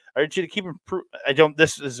record. I urge you to keep improving. I don't.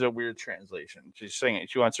 This is a weird translation. She's saying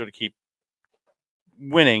it. She wants her to keep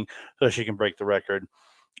winning so she can break the record.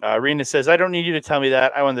 Rina says, "I don't need you to tell me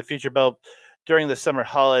that. I won the future belt during the summer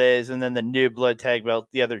holidays and then the new blood tag belt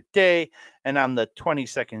the other day, and I'm the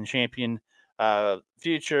 22nd champion.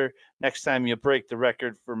 Future, next time you break the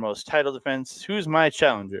record for most title defense, who's my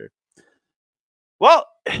challenger?" Well,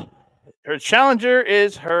 her challenger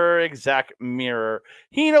is her exact mirror.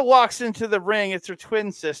 Hina walks into the ring. It's her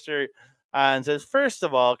twin sister and says, "First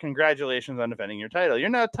of all, congratulations on defending your title. You're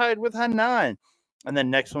now tied with Hanan." And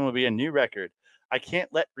then next one will be a new record. I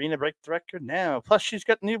can't let Rina break the record now. Plus, she's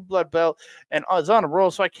got new blood belt and is on a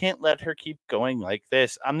roll, so I can't let her keep going like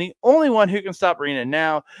this. I'm the only one who can stop Rina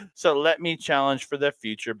now, so let me challenge for the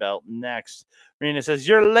future belt next. Rina says,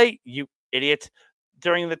 "You're late, you idiot.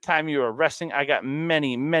 During the time you were resting, I got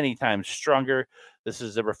many, many times stronger." This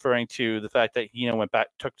is referring to the fact that went back,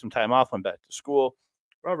 took some time off, went back to school.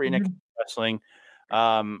 Well, Rina kept wrestling.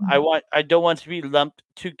 I don't want to be lumped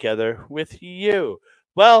together with you.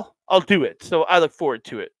 Well, I'll do it. So I look forward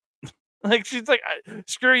to it. Like she's like,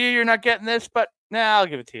 screw you, you're not getting this, but I'll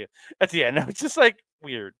give it to you. At the end, it's just like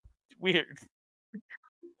weird.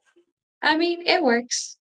 I mean, it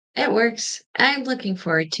works. It works. I'm looking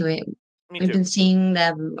forward to it. Me We've too. been seeing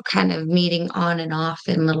them kind of meeting on and off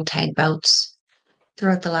in little tag bouts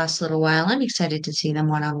throughout the last little while. I'm excited to see them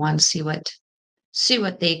one on one, see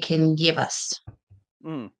what they can give us.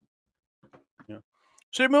 Mm. Yeah.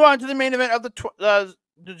 So we move on to the main event of the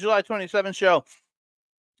July 27th show.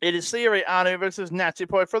 It is Saori Anou versus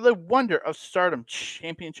Natsupoi for the Wonder of Stardom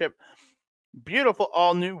Championship. Beautiful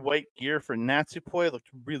all new white gear for Natsupoi. Looked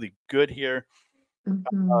really good here.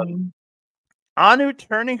 Anou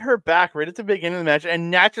turning her back right at the beginning of the match, and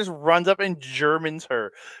Nat just runs up and Germans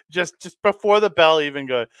her just before the bell even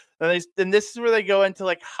goes. And this is where they go into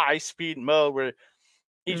like high speed mode where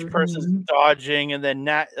each person's dodging, and then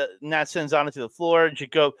Nat sends Anou to the floor, and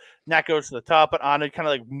Nat goes to the top, but Anou kind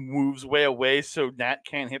of like moves way away so Nat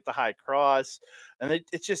can't hit the high cross, and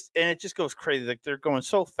it just goes crazy. Like they're going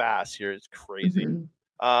so fast here, it's crazy.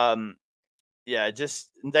 Yeah,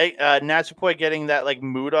 just Natsupoi getting that like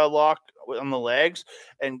Muda lock on the legs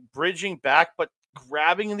and bridging back, but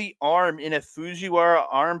grabbing the arm in a Fujiwara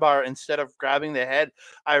armbar instead of grabbing the head.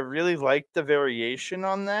 I really like the variation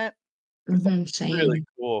on that. Same. Really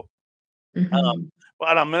cool.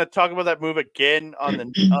 But I'm going to talk about that move again on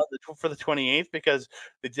for the 28th because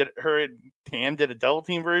they did her and Tam did a double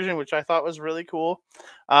team version, which I thought was really cool.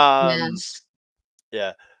 Yes.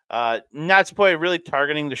 Yeah. Natsupoi really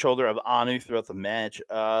targeting the shoulder of Anou throughout the match.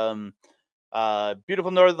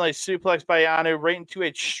 Beautiful Northern Lights suplex by Anou right into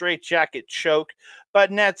a straight jacket choke.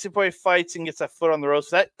 But Natsupoi fights and gets a foot on the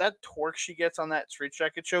ropes. That torque she gets on that straight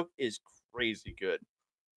jacket choke is crazy good.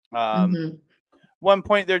 One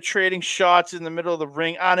point they're trading shots in the middle of the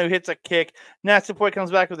ring. Anou hits a kick. Natsupoi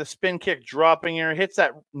comes back with a spin kick, dropping her. Hits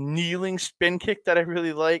that kneeling spin kick that I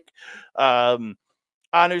really like.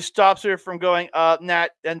 Anou stops her from going up. Nat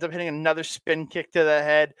ends up hitting another spin kick to the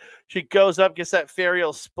head. She goes up, gets that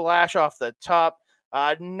Ferial splash off the top.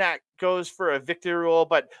 Nat goes for a victory roll,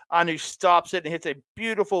 but Anou stops it and hits a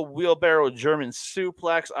beautiful wheelbarrow German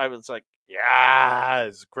suplex. I was like,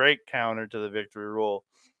 yes, great counter to the victory roll.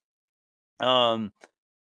 Anou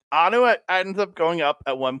ends up going up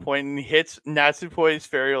at one point and hits Natsupoi's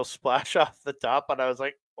Ferial splash off the top, and I was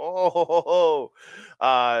like, oh.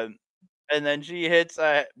 And then she hits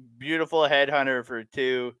a beautiful headhunter for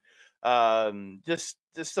 2. Just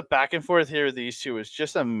the back and forth here with these two is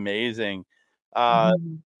just amazing. I'll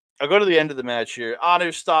go to the end of the match here.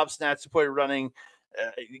 Anou stops Natsupoi running,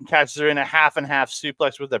 catches her in a half and half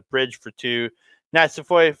suplex with a bridge for 2.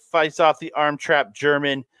 Natsupoi fights off the arm trap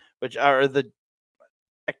German, which are they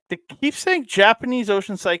keep saying Japanese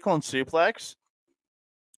Ocean Cyclone suplex,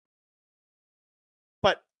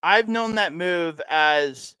 but I've known that move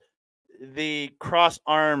as the cross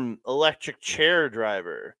arm electric chair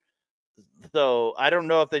driver. So I don't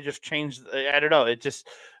know if they just changed. I don't know. It just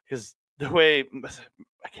because the way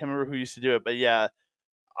I can't remember who used to do it, but yeah,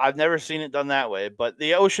 I've never seen it done that way. But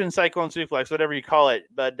the Ocean Cyclone suplex, whatever you call it,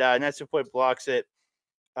 but Natsupoi blocks it.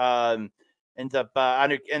 Ends up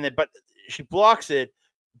but she blocks it,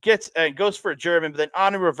 goes for a German, but then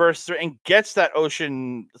Anou reverses her and gets that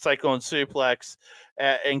Ocean Cyclone suplex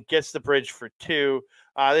and gets the bridge for 2.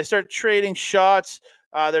 They start trading shots.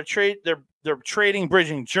 They're trading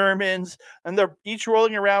bridging Germans, and they're each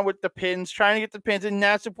rolling around with the pins, trying to get the pins. And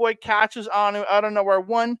Natsupoi catches Anou out of nowhere.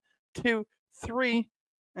 1, 2, 3,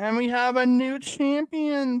 and we have a new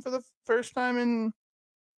champion for the first time in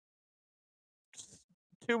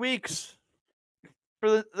 2 weeks.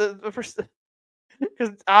 For the first, because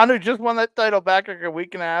Anou just won that title back like a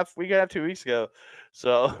week and a half, 2 weeks ago.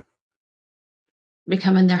 So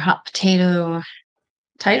becoming their hot potato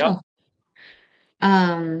title.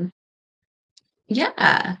 Yep.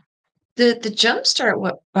 Yeah. The jump start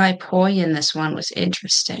by Poi in this one was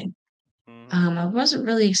interesting. I wasn't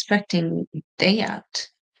really expecting that.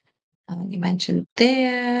 You mentioned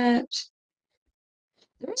that.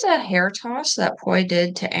 There was a hair toss that Poi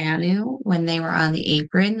did to Anu when they were on the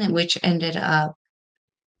apron, which ended up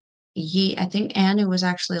I think Anu was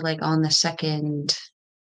actually like on the second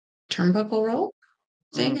turnbuckle rope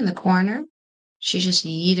thing in the corner. She just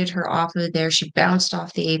yeeted her off of there. She bounced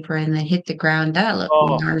off the apron and then hit the ground. That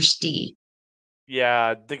looked nasty.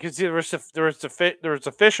 Yeah, because there was a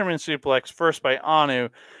fisherman suplex first by Anu, and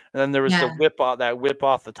then there was the Yeah. whip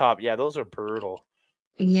off the top. Yeah, those are brutal.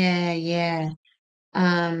 Yeah, yeah.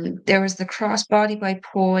 There was the crossbody by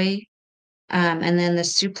Poi, and then the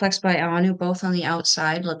suplex by Anu, both on the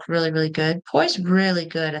outside, look really, really good. Poi's really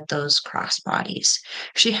good at those crossbodies.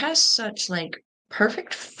 She has such like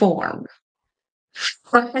perfect form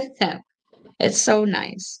for them. It's so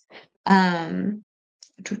nice. Um,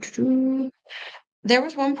 there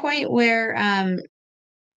was one point where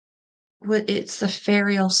it's the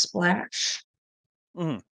Ferial Splash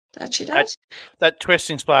Mhm. that she That does. that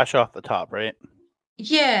twisting splash off the top, right?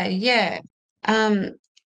 Yeah, yeah. Um,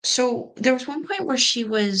 so there was one point where she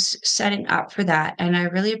was setting up for that, and I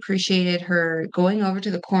really appreciated her going over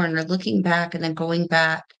to the corner, looking back, and then going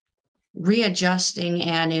back, readjusting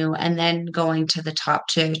Anu, and then going to the top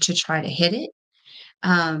to try to hit it.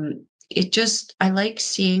 It just I like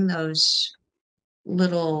seeing those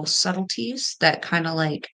little subtleties that kind of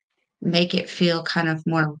like make it feel kind of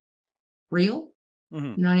more real.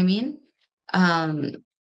 Mhm. You know what I mean? Um,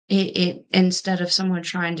 it instead of someone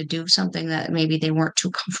trying to do something that maybe they weren't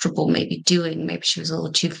too comfortable maybe doing, maybe she was a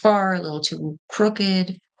little too far, a little too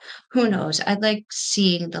crooked. Who Mhm. knows? I like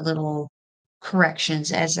seeing the little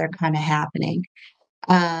corrections as they're kind of happening.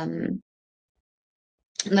 Um,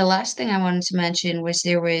 and the last thing I wanted to mention was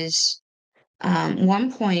there was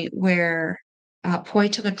one point where Poi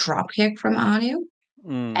took a drop kick from Anu,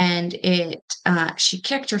 Mm. and she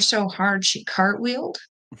kicked her so hard she cartwheeled.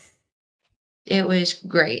 It was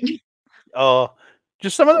great. Oh,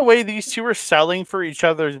 just some of the way these two were selling for each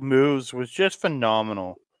other's moves was just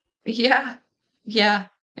phenomenal. Yeah. Yeah.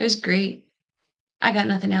 It was great. I got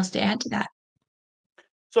nothing else to add to that.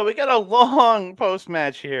 So we got a long post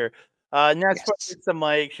match here. Natsupoi Yes. hits the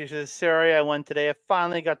mic. She says, "Sorry, I won today. I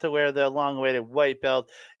finally got to wear the long-awaited white belt,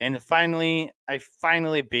 and I finally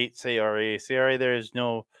beat Saori. Saori, there is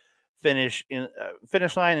no finish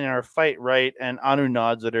line in our fight, right?" And Anu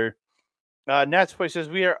nods at her. Natsupoi says,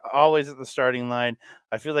 "We are always at the starting line.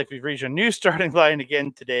 I feel like we've reached a new starting line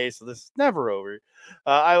again today, so this is never over.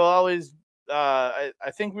 I will always, I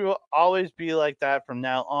think we will always be like that from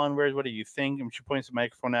now onwards. What do you think?" And she points the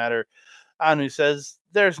microphone at her. Anu says,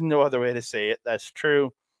 "There's no other way to say it. That's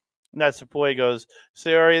true." And that's Poi goes,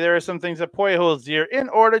 "Sayori, there are some things that Poi holds dear in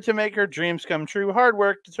order to make her dreams come true. Hard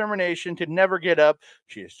work, determination to never get up.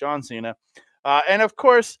 She is John Cena. And of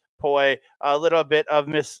course, Poi, a little bit of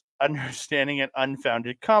misunderstanding and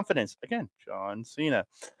unfounded confidence. Again, John Cena."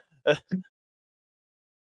 Uh,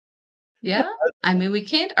 Yeah. I mean, we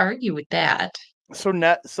can't argue with that.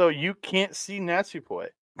 so you can't see Natsupoi.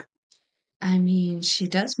 I mean, she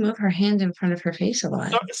does move her hand in front of her face a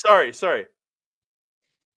lot. Sorry.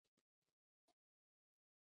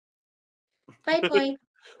 Bye, boy.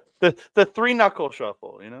 The three knuckle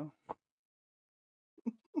shuffle, you know?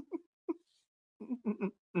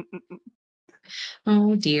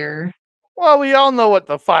 Oh, dear. Well, we all know what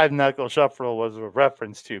the five knuckle shuffle was a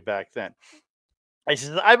reference to back then. I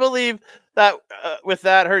says, "I believe that with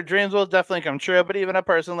that, her dreams will definitely come true. But even a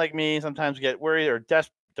person like me sometimes get worried or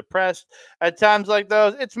depressed at times like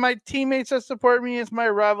those. It's my teammates that support me. It's my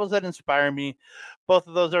rivals that inspire me. Both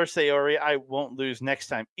of those are Sayori. I won't lose next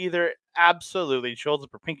time either. Absolutely." She holds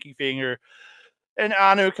up her pinky finger, and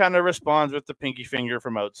Anu kind of responds with the pinky finger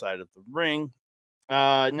from outside of the ring.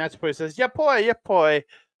 Natsupoi says, "Yapoi, yapoi.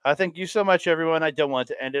 Thank you so much, everyone. I don't want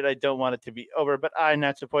to end it. I don't want it to be over. But I,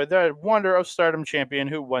 Natsupoi, the Wonder of Stardom champion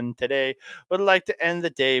who won today, would like to end the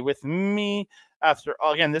day with me." After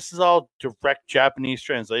all, again, this is all direct Japanese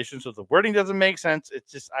translation, so the wording doesn't make sense.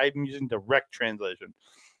 It's just I'm using direct translation.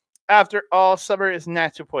 "After all, summer is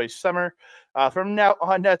Natsupoi's summer. From now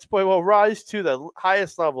on, Natsupoi will rise to the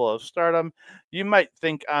highest level of stardom. You might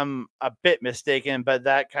think I'm a bit mistaken, but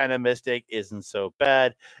that kind of mistake isn't so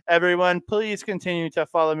bad. Everyone, please continue to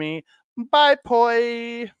follow me. Bye,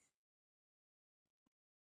 Poi."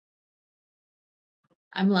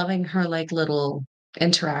 I'm loving her like little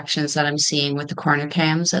interactions that I'm seeing with the corner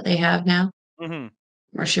cams that they have now, Mm-hmm.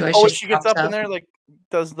 where she always Oh, when just she gets pops up in up. there, like,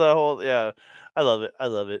 does the whole, yeah. I love it. I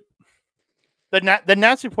love it. The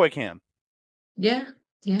Natsupoi cam. Yeah.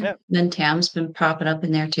 Yeah. Yeah. Then Tam's been popping up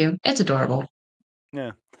in there too. It's adorable.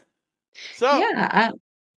 Yeah. So, Yeah.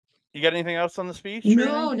 you got anything else on the speech or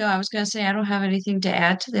anything? No, I was gonna say I don't have anything to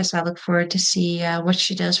add to this. I look forward to see what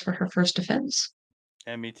she does for her first defense.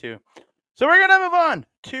 And me too. So we're gonna move on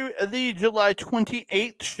to the July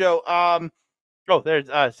 28th show.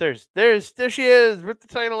 There she is with the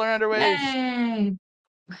title around her waist. Yay!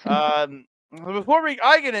 Before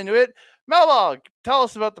I get into it, Melball, tell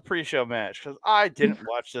us about the pre-show match because I didn't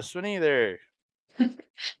watch this one either.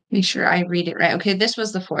 Make sure I read it right. Okay, this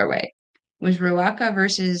was the four-way. It was Ruaka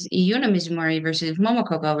versus Yuna Mizumori versus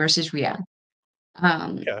Momokoko versus Ria.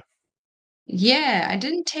 Okay. Yeah, I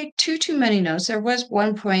didn't take too many notes. There was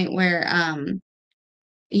one point where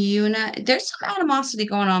Yuna, there's some animosity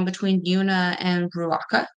going on between Yuna and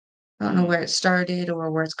Ruaka. I don't know where it started or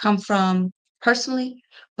where it's come from personally,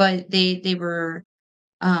 but they were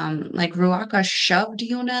like Ruaka shoved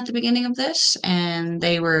Yuna at the beginning of this, and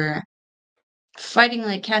they were fighting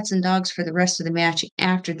like cats and dogs for the rest of the match.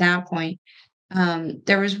 After that point,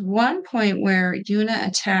 there was one point where Yuna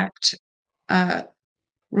attacked uh,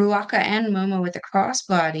 Ruaka and Momo with a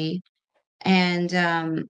crossbody, and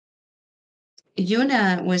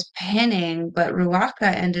Yuna was pinning, but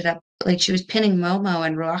Ruaka ended up like she was pinning Momo,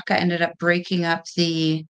 and Ruaka ended up breaking up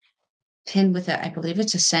the pin with I believe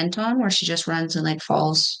it's a senton, where she just runs and like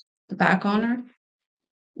falls back on her.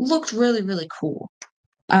 Looked really cool.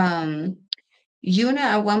 Yuna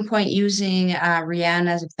at one point using Rihanna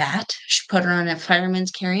as a bat. She put her on a fireman's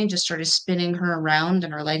carry and just started spinning her around,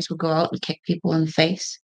 and her legs would go out and kick people in the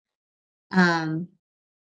face. I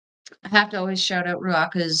have to always shout out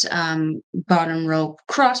Ruaka's bottom rope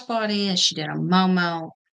crossbody as she did on Momo.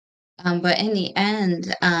 But in the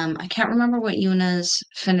end, I can't remember what Yuna's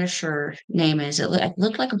finisher name is. It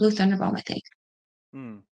looked like a blue thunderbomb, I think.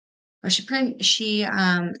 Or she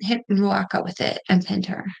hit Ruaka with it and pinned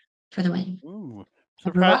her for the win.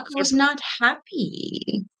 Ruaka was not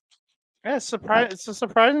happy. Yeah, it's a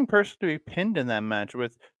surprising person to be pinned in that match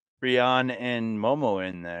with Rian and Momo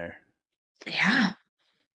in there.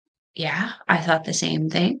 Yeah, I thought the same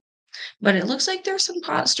thing. But it looks like there's some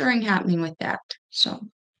pot stirring happening with that. So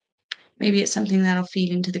maybe it's something that'll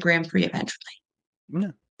feed into the Grand Prix eventually.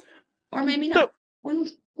 Yeah. Or maybe not.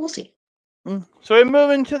 We'll see. So we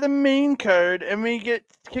move into the main card and we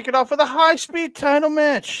kick it off with a high-speed title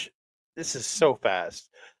match. This is so fast.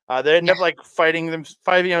 They end up like fighting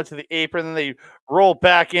out to the apron, then they roll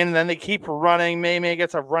back in, and then they keep running. Mei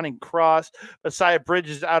gets a running cross. Messiah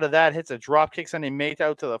bridges out of that, hits a drop kick, sending Mei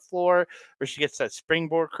out to the floor, where she gets that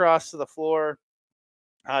springboard cross to the floor.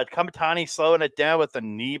 Kamitani slowing it down with a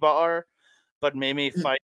knee bar, but Mei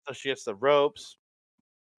fights until she gets the ropes.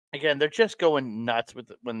 Again, they're just going nuts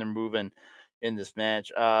when they're moving in this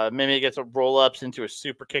match. Mei gets a roll-ups into a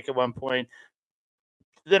super kick at one point.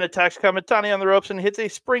 Then attacks Kamitani on the ropes and hits a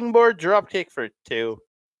springboard drop kick for 2.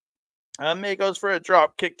 Mei goes for a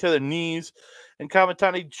drop kick to the knees, and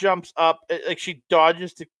Kamitani jumps up. Like she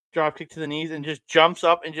dodges the drop kick to the knees and just jumps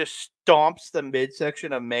up and just stomps the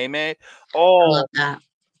midsection of Mei. Oh, I love that.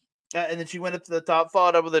 And then she went up to the top,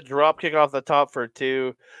 followed up with a drop kick off the top for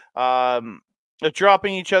 2. They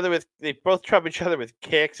both drop each other with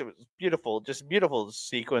kicks. It was beautiful, just beautiful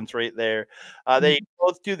sequence right there. They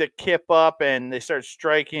both do the kip up and they start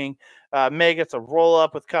striking. Mei gets a roll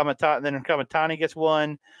up with Kamitani, and then Kamitani gets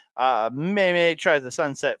one. Mei tries the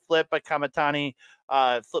sunset flip, but Kamitani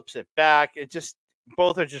flips it back.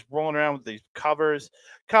 Both are just rolling around with these covers.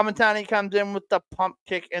 Kamitani comes in with the pump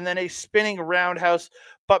kick and then a spinning roundhouse,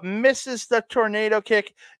 but misses the tornado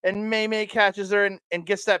kick, and Mei catches her and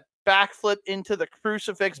gets that backflip into the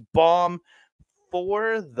crucifix bomb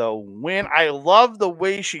for the win. I love the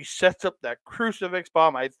way she sets up that crucifix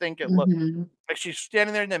bomb. I think it looks like she's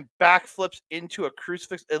standing there and then backflips into a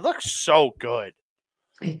crucifix. It looks so good.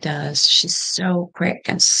 It does. She's so quick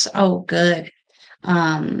and so good.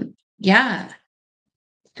 Yeah.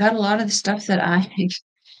 Got a lot of the stuff that I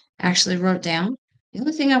actually wrote down. The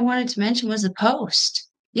only thing I wanted to mention was the post.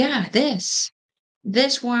 Yeah, this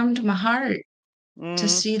warmed my heart to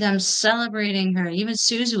see them celebrating her. Even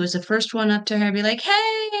Suzu was the first one up to her and be like,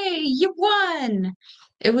 "Hey, you won!"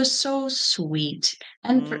 It was so sweet.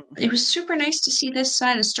 And it was super nice to see this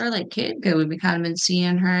side of Starlight Kid go. We've kind of been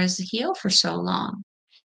seeing her as the heel for so long.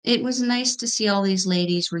 It was nice to see all these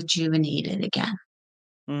ladies rejuvenated again.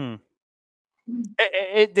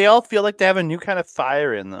 They all feel like they have a new kind of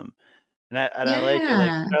fire in them. And I like it.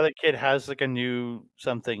 Like Starlight Kid has like a new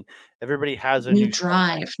something. Everybody has a new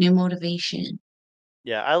drive, new motivation.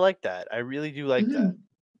 Yeah, I like that. I really do like that.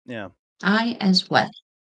 Yeah. I as well.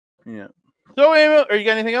 Yeah. So, are you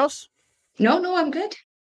got anything else? No, I'm good.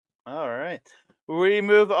 All right. We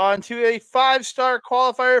move on to a 5-star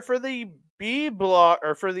qualifier for the B block,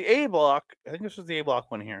 or for the A block. I think this was the A block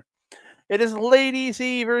one here. It is Lady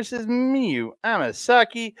C versus Miyu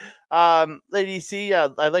Amasaki. Lady C, I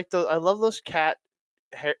love those cat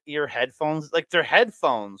ear headphones. Like they're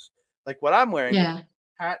headphones, like what I'm wearing. Yeah.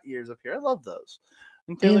 Cat ears up here. I love those.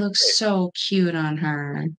 They look so cute on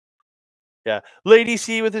her. Yeah, Lady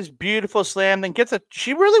C with his beautiful slam, then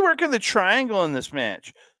she really working the triangle in this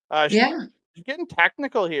match. Yeah. She's getting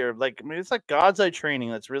technical here. Like, I mean, it's like God's Eye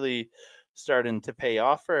training that's really starting to pay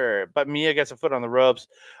off for her. But Mia gets a foot on the ropes.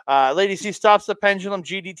 Lady C stops the pendulum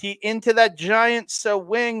GDT into that giant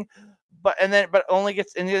swing, but only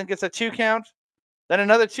gets a 2 count, then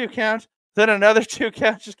another 2 count, then another 2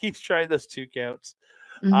 count. Just keeps trying those 2 counts.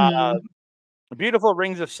 Uh, Mhm. Beautiful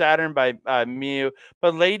Rings of Saturn by Miu,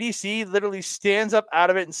 but Lady C literally stands up out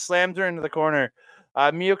of it and slams her into the corner.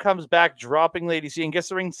 Miu comes back, dropping Lady C, and gets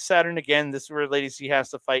the Rings of Saturn again. This is where Lady C has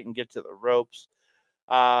to fight and get to the ropes.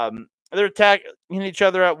 They're attacking each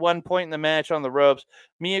other at one point in the match on the ropes.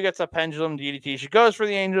 Miu gets a pendulum DDT. She goes for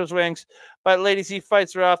the Angel's Wings, but Lady C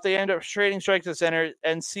fights her off. They end up trading strikes to center,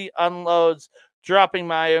 and C unloads, dropping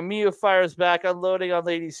Miu. Miu fires back, unloading on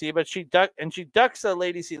Lady C, but she ducks a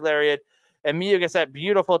Lady C lariat, and Miu gets that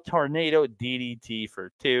beautiful tornado DDT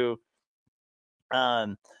for 2.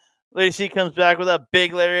 Lady C comes back with a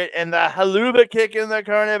big lariat and the haluba kick in the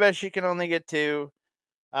corner, but she can only get 2.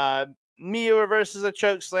 Miu reverses a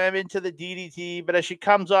choke slam into the DDT, but as she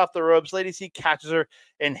comes off the ropes, Lady C catches her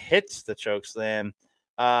and hits the choke slam.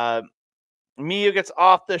 Miu gets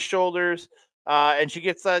off the shoulders, and she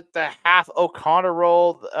gets the half O'Connor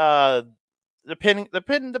roll, the pinning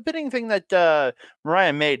thing that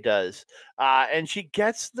Mariah May does, and she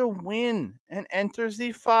gets the win and enters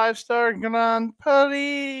the 5-star Grand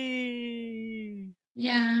Prix.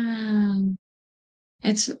 Yeah.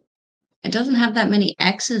 It doesn't have that many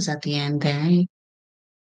X's at the end there.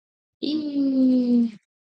 Eee.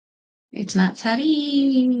 It's not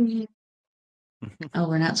Sari. Oh,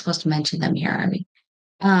 we're not supposed to mention them here, are we?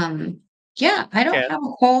 Yeah, I don't Yeah. have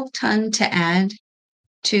a whole ton to add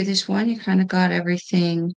to this one. You kind of got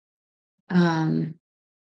everything um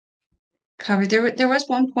covered. There was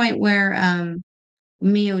one point where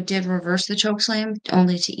Mio did reverse the choke slam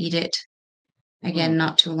only to eat it Mm. again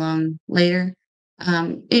not too long later.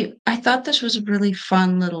 I thought this was a really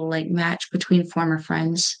fun little like match between former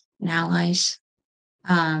friends and allies.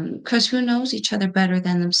 Because who knows each other better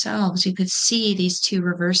than themselves? You could see these two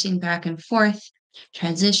reversing back and forth,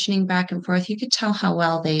 transitioning back and forth. You could tell how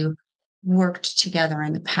well they worked together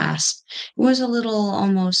in the past. It was a little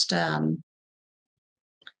almost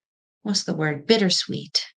what's the word?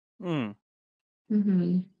 Bittersweet. Mm.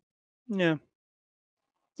 Hmm. Yeah.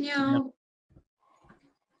 Yeah. Yeah.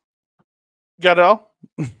 Got it all?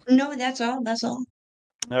 No, that's all. That's all.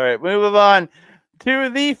 All right, move on to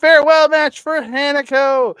the farewell match for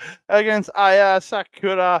Hanako against Aya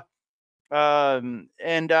Sakura. And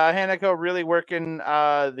Hanako really working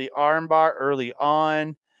the arm bar early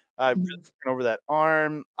on, really Mhm. working over that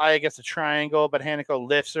arm. Aya gets a triangle, but Hanako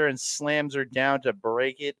lifts her and slams her down to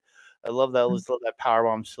break it. I love that. Love that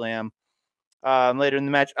powerbomb slam. Later in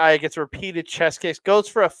the match, Aya gets repeated chest kicks, goes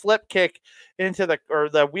for a flip kick into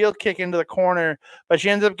the wheel kick into the corner, but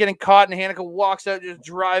she ends up getting caught, and Hanako walks out, just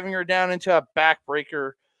driving her down into a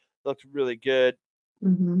backbreaker. Looks really good.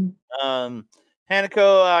 Mhm. Um,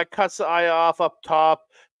 Hanako cuts the Aya off up top,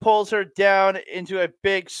 pulls her down into a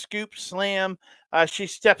big scoop slam. She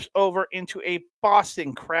steps over into a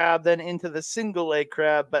Boston crab, then into the single leg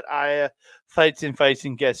crab, but Aya fights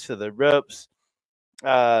and gets to the ropes.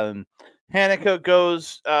 Um, Hanako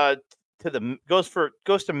goes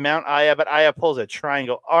to mount Aya, but Aya pulls a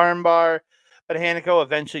triangle armbar. But Hanako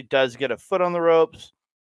eventually does get a foot on the ropes.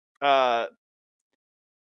 Aya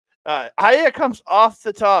comes off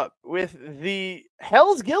the top with the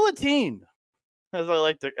Hell's Guillotine, as I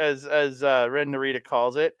like to as Ren Narita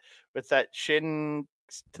calls it, with that shin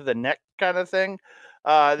to the neck kind of thing.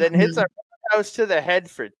 Then hits a Mhm. house to the head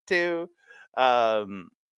for 2.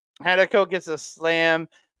 Um, Hanako gets a slam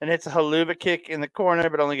and hits a haluba kick in the corner,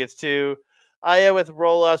 but only gets 2. Aya with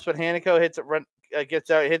roll ups, but Hanako gets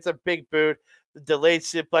out, hits a big boot. The delayed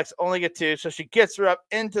suplex only get 2, so she gets her up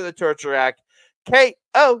into the torture rack.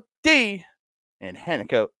 KOD, and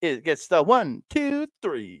Hanako gets the 1, 2,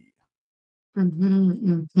 3.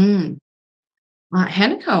 Mhm. Mhm.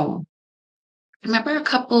 Hanako. Remember a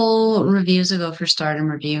couple reviews ago for Stardom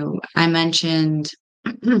Review, I mentioned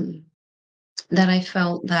that I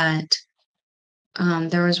felt that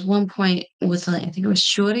there was one point with, like, I think it was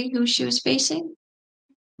Shuri who she was facing.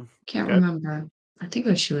 Can't Okay. remember. I think it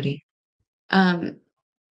was Shuri. Um,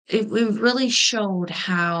 it really showed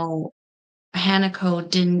how Hanako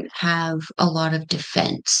didn't have a lot of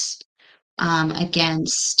defense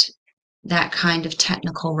against that kind of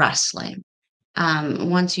technical wrestling.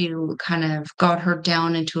 Once you kind of got her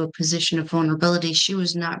down into a position of vulnerability, she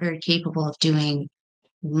was not very capable of doing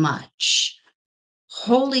much.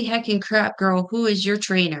 Holy heckin' crap, girl, who is your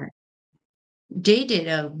trainer? they did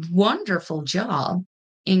a wonderful job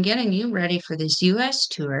in getting you ready for this US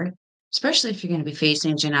tour, especially if you're going to be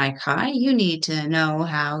facing Janai Kai. You need to know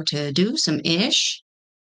how to do some ish.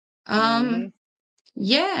 Mm-hmm.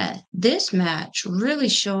 Yeah, this match really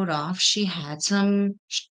showed off she had some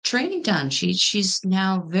training done. She's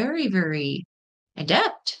now very, very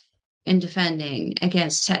adept in defending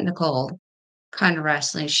against technical kind of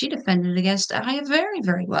wrestling. She defended against Aya very,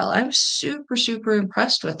 very well. I was super, super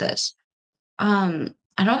impressed with this.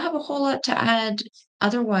 I don't have a whole lot to add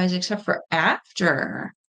otherwise, except for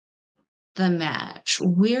after the match,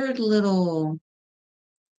 weird little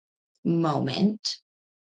moment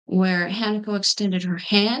where Hanako extended her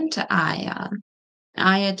hand to Aya.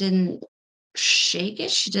 Aya didn't shake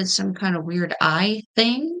it. She did some kind of weird eye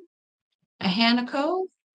thing at Hanako,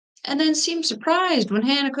 and then seemed surprised when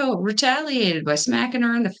Hanako retaliated by smacking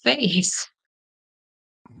her in the face.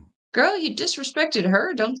 Girl, you disrespected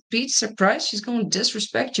her. Don't be surprised she's going to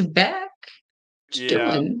disrespect you back. What you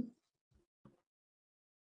Yeah. doing?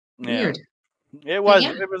 Yeah. Weird. It But was.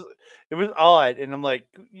 yeah, It was odd, and I'm like,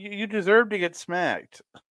 you deserve to get smacked.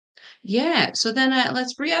 yeah. So then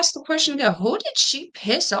let's re-ask the question again. Who did she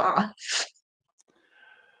piss off?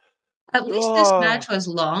 At least this Oh, match was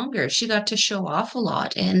longer. She got to show off a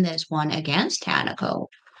lot in this one against Hanako.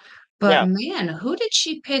 But yeah. man, who did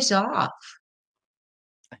she piss off?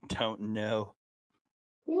 I don't know.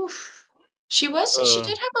 Oof. She Uh,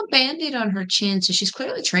 did have a band-aid on her chin, so she's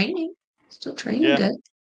clearly training. Still training yeah, good.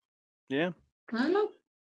 yeah. I don't know.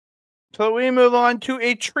 So we move on to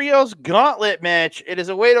a trios gauntlet match. It is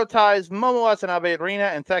a Oedo ties Momo Watanabe, Rina,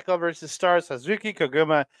 and Tekla versus Stars Suzuki,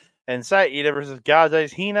 Koguma, and Saida versus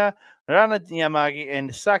Gazais, Hina, Ranna Yamagi,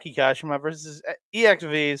 and Saki Kashima versus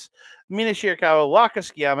EXVs, Mina Shirakawa, Waka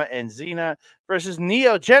Tsukiyama, and Xena versus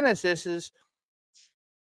Neo Genesis's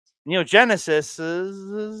Neo Genesis.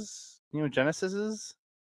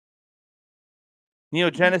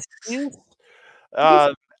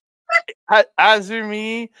 Uh,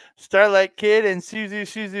 Azumi, Starlight Kid, and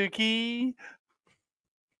Suzuki.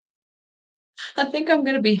 I think I'm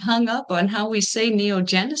gonna be hung up on how we say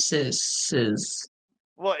neogenesis is.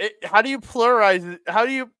 Well, how do you pluralize it? How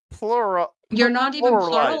do you You're not even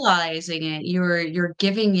pluralize? pluralizing it. You're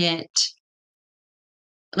giving it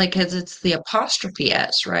like because it's the apostrophe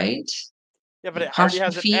s, right? Yeah, but The it already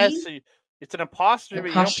has an S. apostrophe, So it's an apostrophe.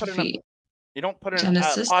 But apostrophe you don't put an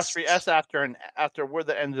genesis. apostrophe S after a word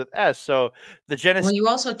that ends with S. So the Well, Genesis, you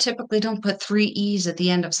also typically don't put three e's at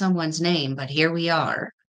the end of someone's name, but here we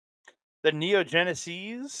are. the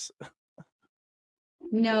Neogenesis.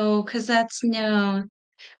 No, because that's no.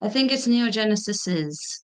 I think it's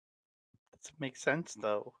neogenesis's. That makes sense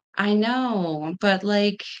though. I know, but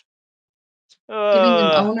like giving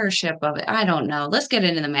them Uh, ownership of it. I don't know. Let's get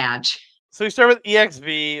into the match. So we start with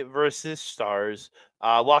EXV versus Stars.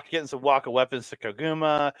 Waka getting some Waka weapons to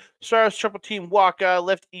Koguma. Stars triple team Waka,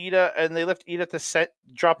 lift Ida, and they lift Ida to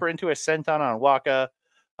drop her into a senton on Waka.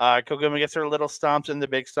 Koguma gets her little stomps and the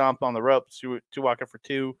big stomp on the ropes to Waka for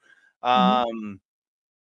 2. Mhm.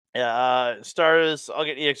 Stars, I'll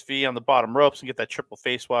get EXV on the bottom ropes and get that triple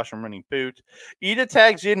face wash from running boot. Ida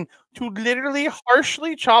tags in to literally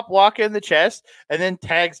harshly chop Waka in the chest and then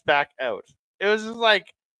tags back out. It was just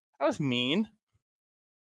like, that was mean.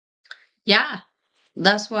 Yeah,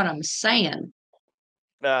 that's what I'm saying.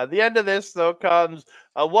 The end of this though comes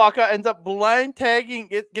Waka ends up blind tagging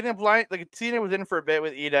it, getting a blind like Cena was in for a bit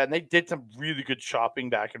with Ida, and they did some really good chopping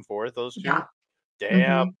back and forth. Those two, Yeah.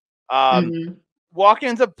 damn. Mhm. Um, Mhm. Waka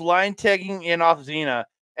ends up blind tagging in off Xena,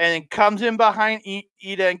 and then comes in behind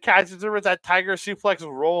Ida and catches her with that tiger suplex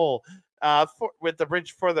roll. With the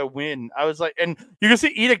bridge for the win. I was like, and you can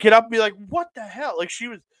see Ida get up and be like, "What the hell?" Like she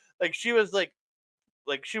was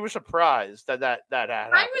surprised that I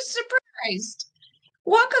happened. was surprised.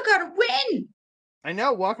 Waka got a win. I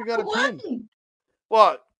know Waka got a pin. Won.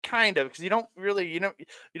 Well, kind of, because you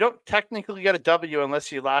don't technically get a W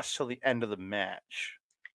unless you last till the end of the match.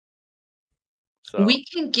 So, We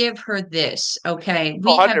can give her this, okay?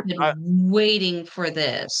 oh, We have 100. been waiting for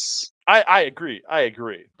this. I agree. I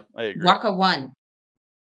agree. Waka won.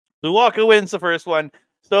 Luwaka wins the first one.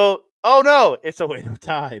 So, oh no, it's a win of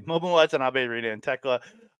time. Momo Watanabe, Rina, and Tekla.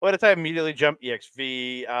 What a time immediately jump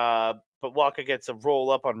EXV. But Waka gets a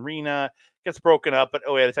roll up on Rina, gets broken up, but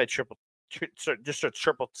at a time just a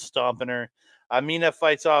triple stomping her. Mina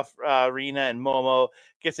fights off Rina and Momo,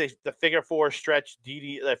 gets the figure 4 stretch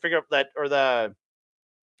figure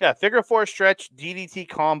 4 stretch DDT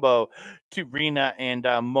combo to Rina and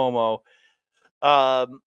Momo.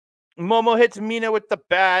 Momo hits Mina with the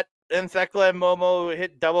bat, and Thekla and Momo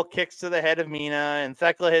hit double kicks to the head of Mina, and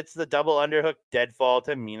Thekla hits the double underhook deadfall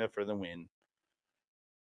to Mina for the win.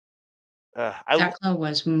 I Tekla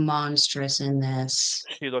was monstrous in this.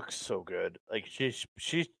 She looks so good. Like she's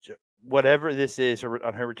whatever this is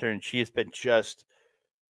on her return. She has been just.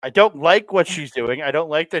 I don't like what she's doing. I don't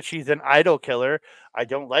like that she's an idol killer. I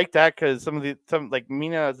don't like that because some like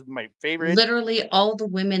Mina is my favorite. Literally all the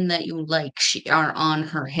women that you like are on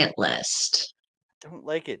her hit list. I don't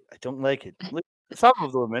like it. I don't like it. Some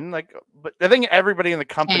of the women, like, but I think everybody in the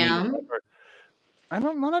company. Tam?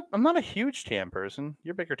 I'm not a huge Tam person.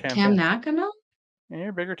 You're a bigger Tam Tam fan. Nakano? Yeah, you're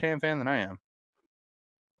a bigger Tam fan than I am.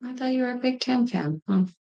 I thought you were a big Tam fan.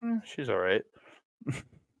 She's all right.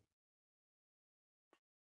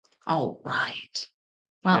 All right.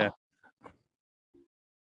 Yeah.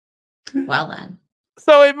 Well then.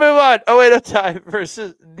 So we move on. Oh wait, time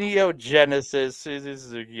versus Neo Genesis. This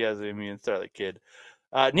is Tsukiyama and Starlight Kid.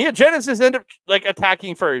 Neo Genesis end up like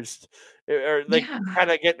attacking first, or like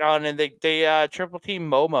kind of getting on, and they triple team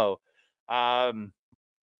Momo. Azumi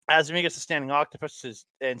gets the standing octopus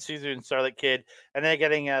and Suzu and Starlight Kid, and then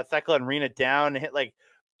getting Thekla and Rina down and hit like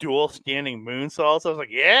dual standing moonsaults. So I was like,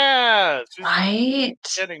 yeah, right,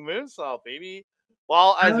 standing moonsault, baby.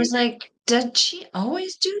 While I was like, did she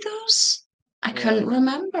always do those? I Yeah. couldn't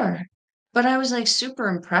remember. But I was like super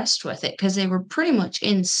impressed with it because they were pretty much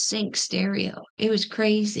in sync stereo. It was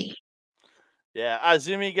crazy. Yeah,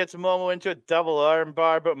 Azumi gets Momo into a double arm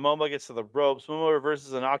bar, but Momo gets to the ropes. Momo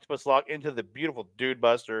reverses an octopus lock into the beautiful dude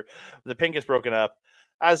buster. The pin gets broken up.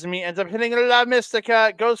 Azumi ends up hitting La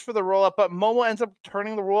Mystica, goes for the roll up, but Momo ends up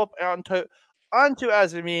turning the roll up onto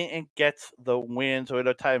Azumi and gets the win. So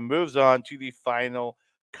Time moves on to the final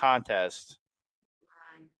contest.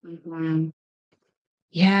 Mm-hmm.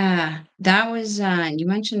 Yeah, that was you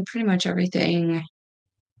mentioned pretty much everything.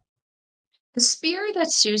 The spear that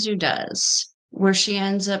Suzu does, where she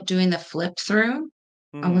ends up doing the flip through,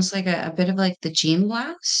 almost like a bit of like the Gene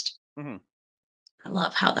Blast. Mm-hmm. I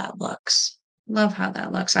love how that looks. Love how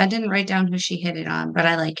that looks. I didn't write down who she hit it on, but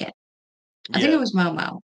I like it. I think it was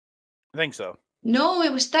Momo. I think so. No,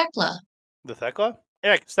 it was Thekla. The Thekla?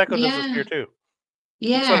 Yeah, Thekla does the spear too.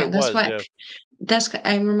 Yeah, that's what.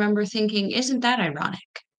 I remember thinking, isn't that ironic?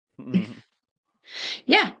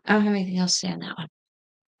 Yeah, I don't have anything else to say on that one.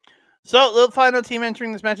 So, the final team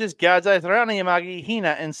entering this match is Gadzai, Ranna Yamagi,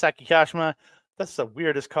 Hina, and Saki Kashima. That's the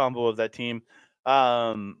weirdest combo of that team.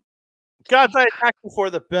 Gadzai attacks before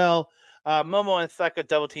the bell. Momo and Theka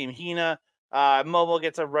double team Hina. Momo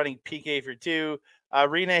gets a running PK for 2.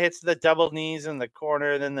 Rina hits the double knees in the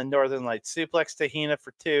corner, then the Northern Light suplex to Hina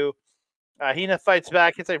for 2. Hina fights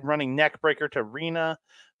back, hits a running neck breaker to Rina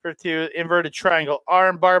for 2. Inverted triangle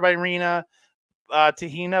arm bar by Rina to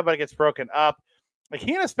Hina, but it gets broken up. Like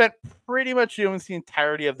Hina spent pretty much doing the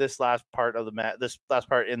entirety of this last part of the match. This last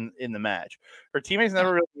part in the match, her teammates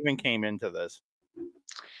never really even came into this.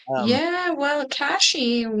 Yeah, well,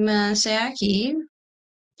 Kashi Saki,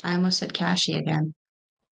 I almost said Kashi again.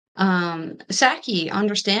 Saki,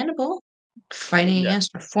 understandable, fighting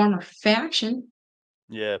against a former faction.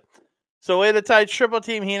 Yeah. So way to tie triple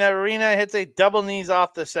team Hina. Rina hits a double knees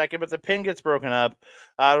off the second, but the pin gets broken up.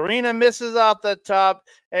 Rina misses off the top,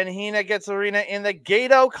 and Hina gets Rina in the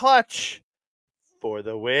Gato clutch for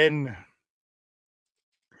the win.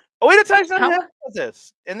 Oh, wait, it's actually not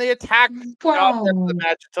this, and they attack the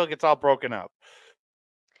match until it gets all broken up.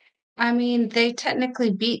 I mean, they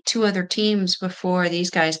technically beat 2 other teams before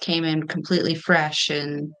these guys came in completely fresh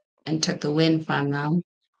and took the win from them.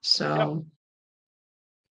 So,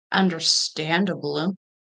 understandable.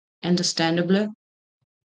 Understandable.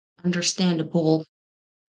 Understandable.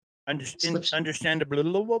 Understandable.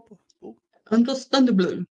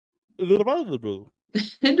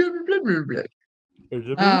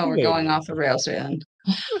 Oh, we're going off the rails, man.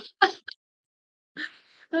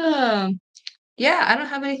 Yeah, I don't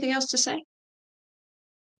have anything else to say.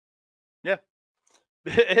 Yeah.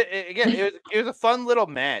 Again, it was a fun little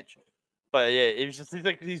match. But yeah, it was just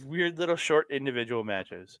like these weird little short individual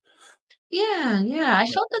matches. Yeah. I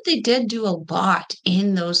felt that they did do a lot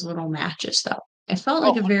in those little matches, though. It felt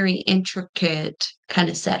like a very intricate kind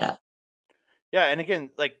of setup. Yeah, and again,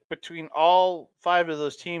 like between all 5 of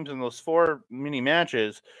those teams and those 4 mini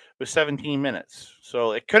matches was 17 minutes.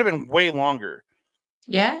 So it could have been way longer.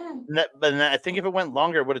 Yeah. But I think if it went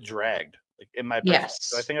longer, it would have dragged. Like in my perspective.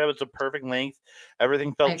 So I think that was the perfect length.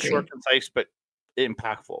 Everything felt short, concise, but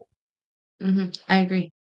impactful. I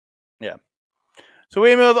agree. Yeah. So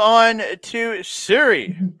we move on to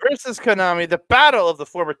Syuri versus Konami, the battle of the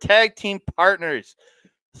former tag team partners.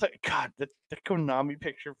 It's like, God, the Konami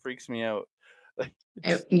picture freaks me out. Like,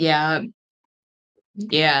 yeah.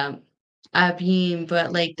 I mean,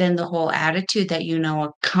 but like then the whole attitude that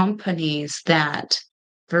accompanies that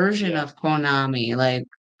version of Konami, like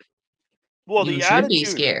Well, You the should be attitude.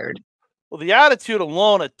 scared. Well, the attitude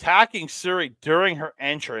alone, attacking Syuri during her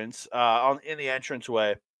entrance, in the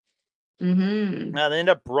entranceway. Mm-hmm. They end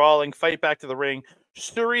up brawling, fight back to the ring.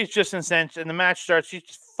 Syuri's just incensed, and the match starts.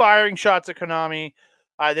 She's firing shots at Konami.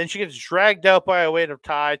 Then she gets dragged out by a weight of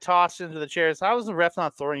tie, tossed into the chairs. How is the ref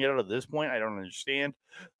not throwing it out at this point? I don't understand.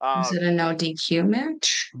 Is it a no DQ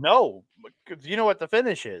match? No, because you know what the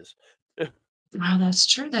finish is. Oh, that's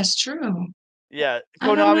true. That's true. Yeah, I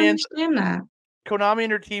don't understand that. Konami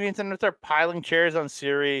and her teammates end up start piling chairs on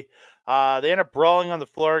Syuri. They end up brawling on the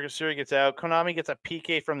floor because Syuri gets out. Konami gets a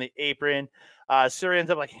PK from the apron. Syuri ends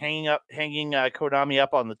up like hanging Konami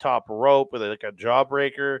up on the top rope with like a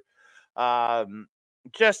jawbreaker.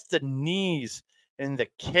 Just the knees and the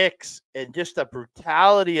kicks and just the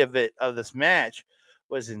brutality of this match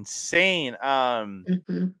was insane.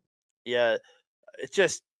 Mm-hmm. Yeah, it's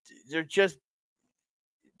just they're just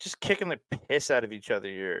kicking the piss out of each other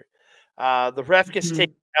here. The ref gets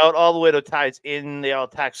taken out, all the way to ties in. They all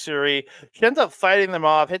attack Syuri. She ends up fighting them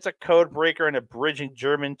off, hits a code breaker and a bridging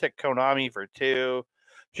German to Konami for 2.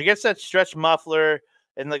 She gets that stretch muffler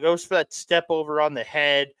and goes for that step over on the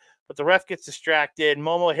head, but the ref gets distracted.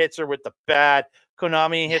 Momo hits her with the bat.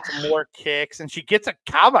 Konami hits more kicks, and she gets a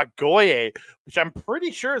Kamagoye, which I'm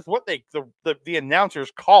pretty sure is what the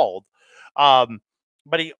announcers called.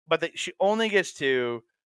 She only gets 2.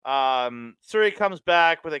 Syuri comes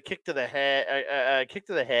back with a kick to the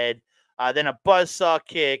head, then a buzzsaw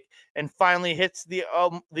kick, and finally hits the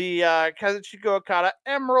Kazuchika Okada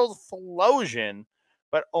Emerald Explosion,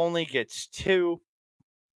 but only gets 2.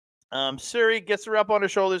 Syuri gets her up on her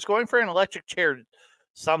shoulders, going for an electric chair,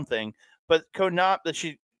 something, but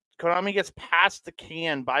Konami gets past the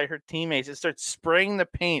can by her teammates and starts spraying the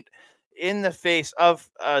paint in the face of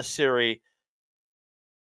Syuri.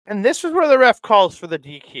 And this is where the ref calls for the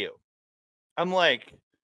DQ. I'm like,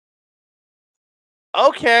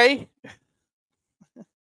 okay.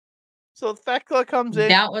 So Thekla comes in.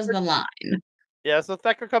 That was the line. Yeah, so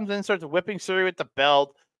Thekla comes in, starts whipping Syuri with the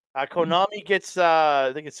belt. Konami gets,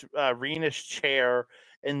 I think it's Rina's chair,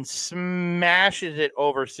 and smashes it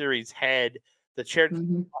over Syuri's head. The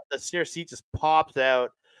chair seat just pops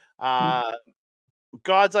out.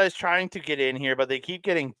 God's Eye is trying to get in here, but they keep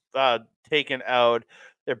getting taken out.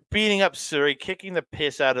 They're beating up Syuri, kicking the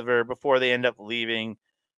piss out of her before they end up leaving.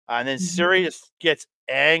 And then Syuri just gets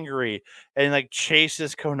angry and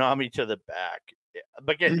chases Konami to the back.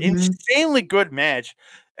 But again, insanely good match,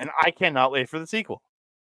 and I cannot wait for the sequel.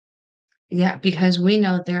 Yeah, because we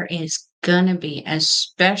know there is gonna be,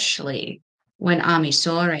 especially when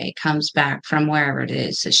Amisore comes back from wherever it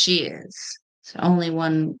is that she is. It's only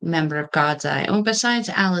one member of God's Eye. Oh, besides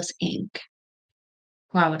Alice Inc.,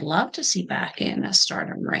 who I would love to see back in a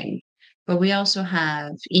Stardom ring. But we also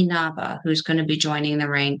have Inaba, who's going to be joining the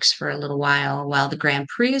ranks for a little while the Grand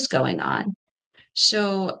Prix is going on.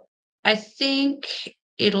 So I think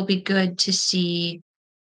it'll be good to see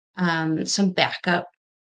some backup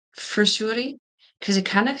for Syuri, because it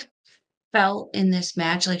kind of felt in this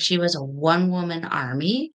match like she was a one-woman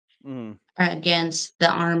army against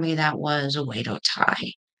the army that was Oedo Tai.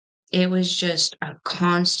 It was just a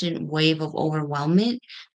constant wave of overwhelmment,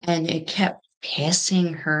 and it kept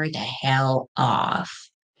pissing her the hell off.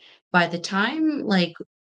 By the time, the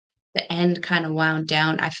end kind of wound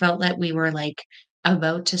down, I felt that we were,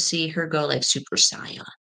 about to see her go, Super Saiyan.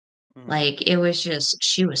 It was just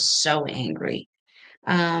she was so angry.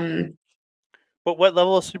 But what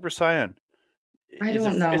level of Super Saiyan? I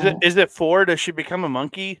don't know. Is it 4? Does she become a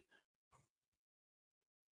monkey?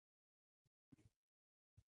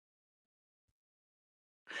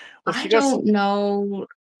 Well, I don't know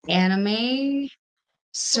anime,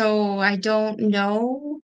 so I don't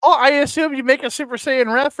know. Oh, I assume you make a Super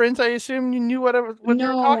Saiyan reference. I assume you knew what they were talking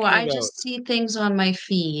about. I just see things on my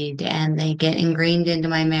feed and they get ingrained into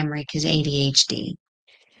my memory because ADHD.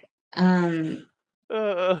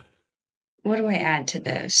 What do I add to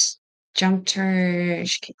this? Jumped her,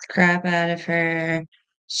 she kicked the crap out of her.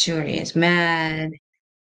 Syuri is mad.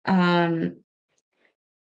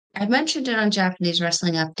 I mentioned it on Japanese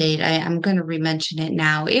Wrestling Update. I'm going to re-mention it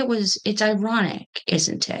now. It's ironic,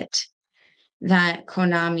 isn't it, that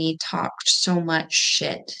Konami talked so much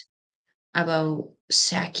shit about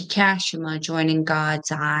Saki Kashima joining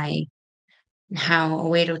God's Eye, and how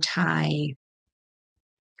Oedo Tai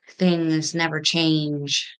things never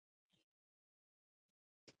change.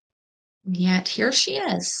 Yet here she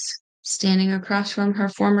is, standing across from her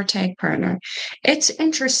former tag partner. It's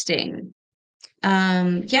interesting.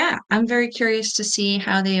 Yeah, I'm very curious to see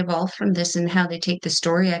how they evolve from this and how they take the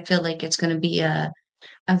story. I feel like it's going to be a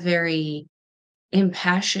very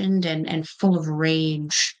impassioned and full of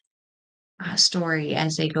rage story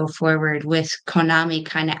as they go forward, with Konami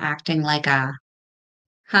kind of acting like a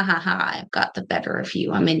ha ha ha, I've got the better of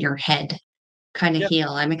you. I'm in your head kind of Yeah, heel.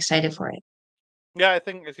 I'm excited for it. yeah. I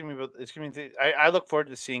think it's gonna be. It's gonna be. I look forward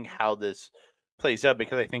to seeing how this plays out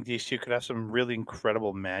because I think these two could have some really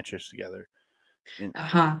incredible matches together. In,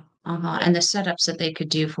 Uh-huh. Uh-huh. yeah, And the setups that they could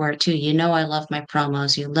do for it too. You know, I love my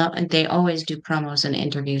promos. You love, and they always do promos and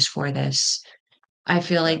interviews for this. I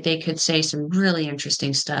feel yeah. like they could say some really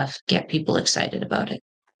interesting stuff, get people excited about it.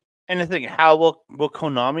 And the thing, how will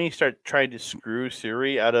Konami start trying to screw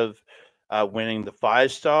Syuri out of winning the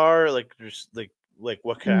 5-star? Like, there's like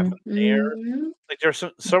what could happen there? Mm-hmm. Like, there's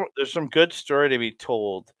some good story to be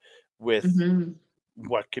told with Mm-hmm.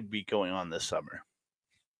 what could be going on this summer.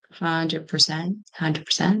 100%.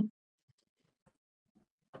 100%.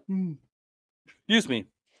 Excuse me.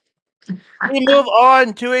 We move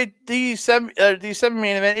on to the seven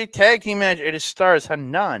main event, a tag team match. It is stars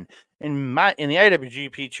Hanan in the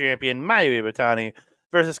IWGP champion Mayu Iwatani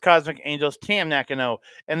versus Cosmic Angels Tam Nakano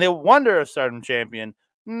and the Wonder of Stardom champion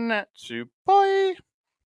Natsupoi.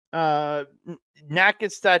 Nat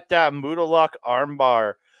gets that Moodle Lock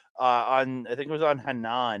armbar on, I think it was on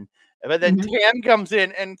Hanan, but then Mm-hmm. Tam comes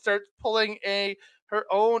in and starts pulling her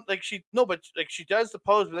own, like she does the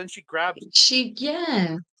pose, but then she grabs.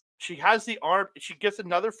 Yeah. She has the arm. She gets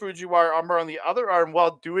another Fujiwara armbar on the other arm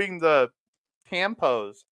while doing the Tam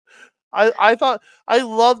pose. I thought I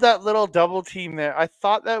love that little double team there. I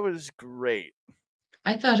thought that was great.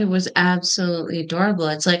 I thought it was absolutely adorable.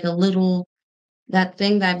 It's like a little, that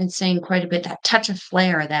thing that I've been saying quite a bit, that touch of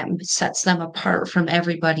flair that sets them apart from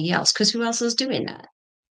everybody else. Because who else is doing that?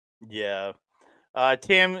 Yeah.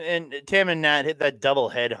 Tam and Nat hit that double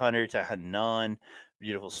headhunter to Hanan.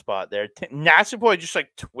 Beautiful spot there. Natsupoi just like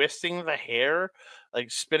twisting the hair, like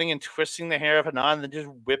spinning and twisting the hair of Hanan, and then just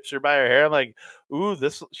whips her by her hair. I'm like, ooh,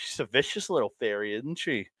 she's a vicious little fairy, isn't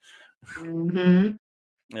she? Mm-hmm.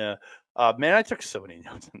 Yeah. Man, I took so many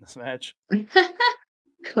notes in this match.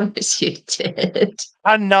 Of course you did.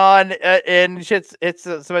 Hanan and it's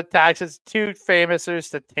some attacks. It's two famousers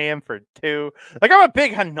to Tam for two. Like, I'm a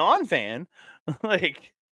big Hanan fan.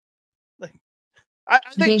 like, like I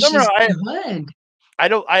I think think no, no, she's I good. I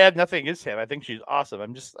don't. I have nothing against Tam. I think she's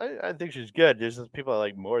awesome. I think she's good. There's just people I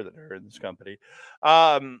like more than her in this company.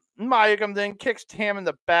 Maya comes in, kicks Tam in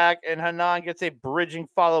the back, and Hanan gets a bridging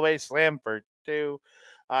fall away slam for two.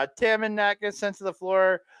 Tam and Nat get sent to the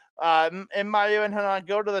floor. And Mayu and Hanan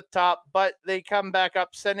go to the top, but they come back up,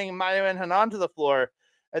 sending Mayu and Hanan to the floor.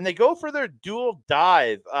 And they go for their dual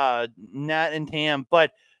dive, Nat and Tam.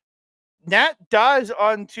 But Nat dives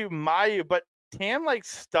onto Mayu, but Tam like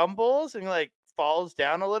stumbles and like falls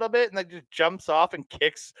down a little bit and then just jumps off and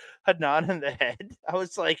kicks Hanan in the head. I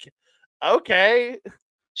was like, okay.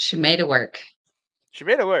 She made it work. She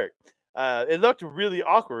made it work. It looked really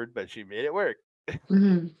awkward, but she made it work.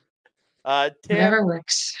 Mm-hmm. Tam, Whatever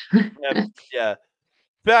works. yeah.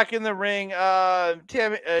 Back in the ring,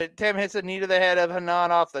 Tam hits a knee to the head of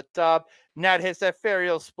Hanan off the top. Nat hits that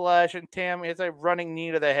Ferial splash, and Tam hits a running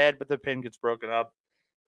knee to the head, but the pin gets broken up.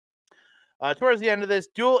 Towards the end of this,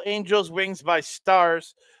 Dual Angels wings by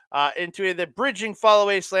Stars into the bridging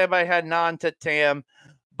fallaway slam by Hanan to Tam,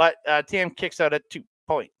 but Tam kicks out at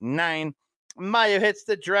 2.9. Maya hits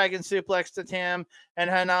the dragon suplex to Tam, and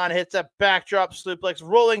Hanan hits a backdrop suplex,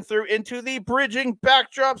 rolling through into the bridging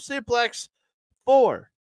backdrop suplex for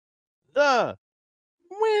the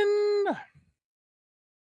win.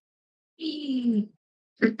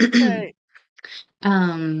 Hey.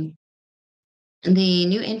 um, the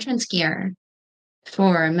new entrance gear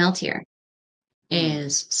for Meltier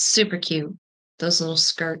is super cute. Those little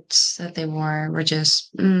skirts that they wore were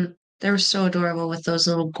just, they were so adorable with those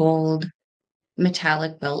little gold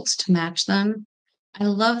metallic belts to match them. I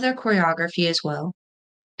love their choreography as well.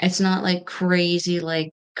 It's not like crazy,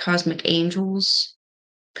 like Cosmic Angels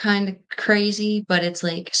kind of crazy, but it's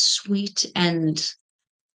like sweet and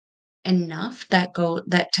enough that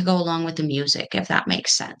to go along with the music, if that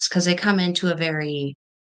makes sense. Because they come into a very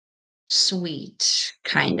sweet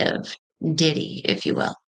kind of ditty, if you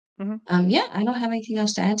will. Mm-hmm. Yeah, I don't have anything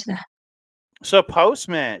else to add to that. So post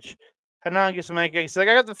match, Hanan gets Maika. He's like,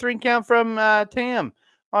 I got the 3 count from Tam.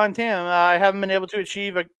 On Tam, I haven't been able to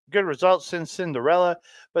achieve a good result since Cinderella,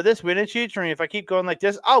 but this win is huge for me. If I keep going like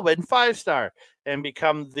this, I'll win 5-star and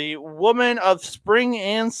become the woman of spring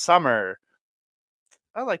and summer.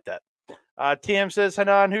 I like that. Tam says,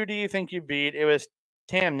 Hanan, who do you think you beat? It was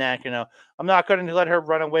Tam Nakano. I'm not going to let her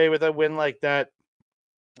run away with a win like that.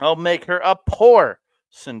 I'll make her a poor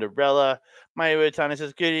Cinderella. Mayu Iwatani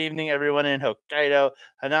says, good evening, everyone in Hokkaido.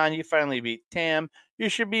 Hanan, you finally beat Tam. You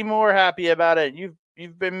should be more happy about it. You've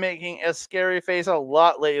you've been making a scary face a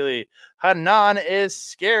lot lately. Hanan is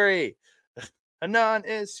scary. Hanan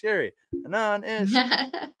is scary. Hanan is.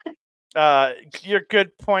 Your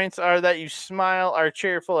good points are that you smile, are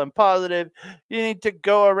cheerful and positive. You need to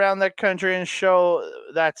go around the country and show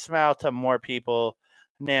that smile to more people.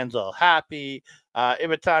 Nan's all happy.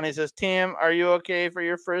 Iwatani says, Tam, are you okay for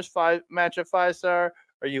your first match of 5-star?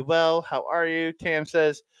 Are you well? How are you? Tam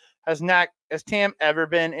says, has Tam ever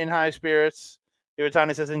been in high spirits?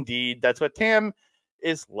 Iwatani says, indeed. That's what Tam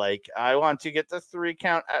is like. I want to get the 3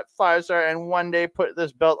 count at 5-star and one day put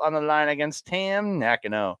this belt on the line against Tam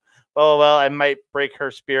Nakano. Oh, well, I might break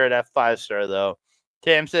her spirit at 5-star, though.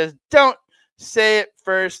 Tam says, don't say it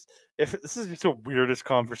first. If this is just the weirdest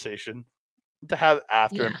conversation to have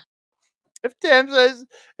after him. If Tam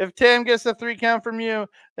gets the 3 count from you,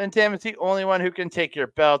 then Tam is the only one who can take your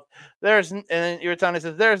belt. And then Iwatani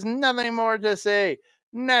says, there's nothing more to say.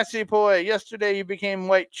 Natsupoi, yesterday you became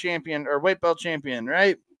white belt champion,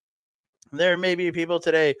 right? There may be people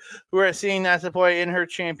today who are seeing Natsupoi in her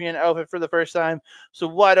champion outfit for the first time. So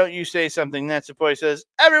why don't you say something? Natsupoi says,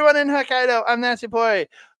 everyone in Hokkaido, I'm Natsupoi,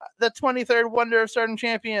 the 23rd Wonder of Stardom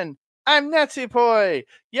champion. I'm Natsupoi.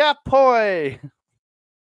 Yeah, poi.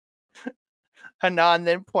 Hanan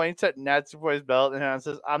then points at Natsupoi's belt and Hanan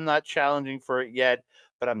says, I'm not challenging for it yet,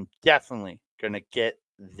 but I'm definitely going to get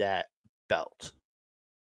that belt.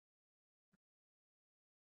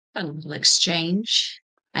 A little exchange.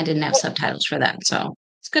 I didn't have subtitles for that, so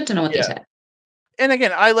it's good to know what they said. And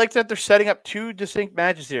again, I like that they're setting up 2 distinct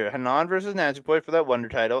matches here: Hanan versus Natsupoi for that Wonder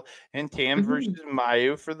title, and Tam versus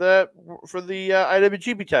Mayu for the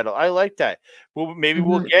IWGP title. I like that. Well, maybe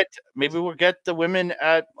we'll get the women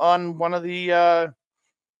on one of the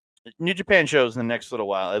New Japan shows in the next little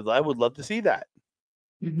while. I would love to see that.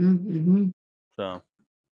 So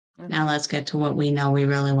now let's get to what we know we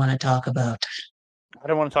really want to talk about. I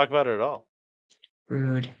don't want to talk about it at all.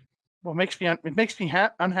 Rude. Well, it makes me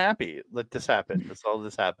unhappy that this happened. That's all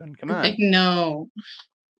this happened. Come on. I know.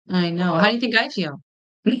 How do you think I feel?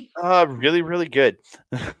 Really, really good.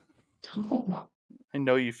 Oh. I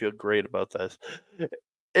know you feel great about this.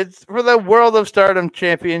 It's for the World of Stardom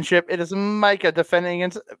Championship. It is Maika defending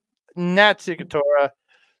against Natsuko Tora.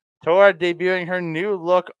 Tora debuting her new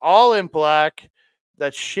look, all in black.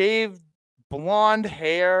 That shaved blonde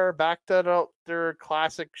hair, back to their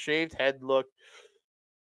classic shaved head look.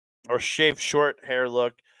 Or shaved short hair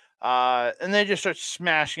look. And they just start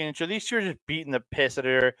smashing each other. These two are just beating the piss out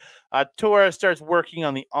of her. Tora starts working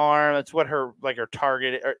on the arm. That's what her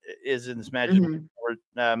target is in this match.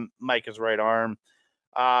 Maika's right arm.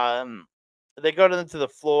 They go to the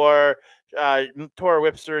floor. Tora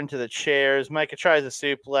whips her into the chairs. Maika tries a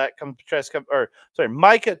suplex.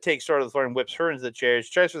 Maika takes Tora to the floor and whips her into the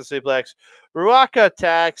chairs. Tries for the suplex. Waka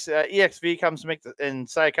attacks. EXV comes to and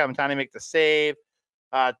Sai Kamitani make the save.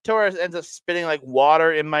 Tora ends up spitting like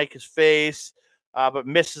water in Maika's face, but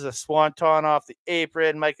misses a swanton off the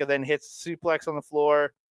apron. Maika then hits a suplex on the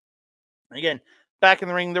floor. Again, back in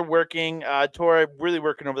the ring, they're working. Tora really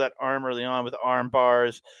working over that arm early on with arm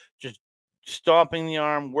bars, just stomping the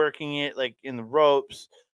arm, working it like in the ropes.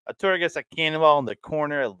 Tora gets a cannonball in the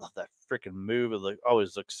corner. I love that freaking move. It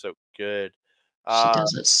always looks so good. She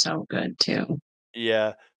does it so good too.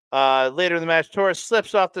 Yeah. Later in the match, Tora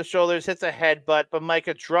slips off the shoulders, hits a headbutt, but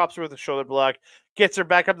Maika drops her with a shoulder block, gets her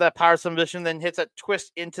back up to that power submission, then hits a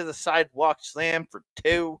twist into the sidewalk slam for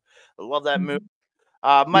 2. I love that move.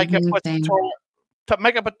 Maika puts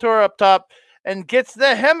Tora up top and gets the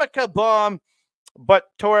Hemika bomb, but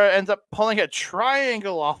Tora ends up pulling a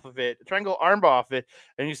triangle off of it, a triangle armbar off it,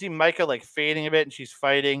 and you see Maika like fading a bit, and she's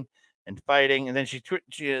fighting, and then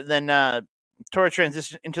Tora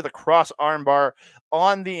transitions into the cross armbar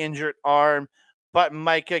on the injured arm, but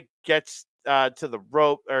Maika gets to the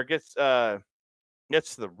rope or gets to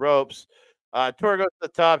the ropes. Tora goes to the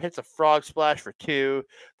top, hits a frog splash for 2,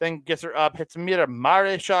 then gets her up, hits a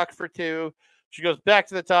Mare shock for 2. She goes back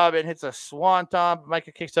to the top and hits a swanton.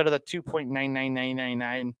 Maika kicks out of the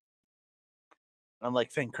 2.99999. I'm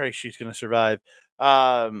like, thank Christ she's gonna survive.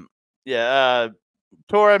 Tora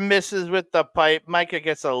misses with the pipe. Maika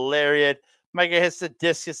gets a lariat. Maika hits the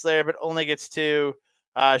discus lariat, but only gets 2.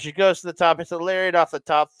 She goes to the top, hits a lariat off the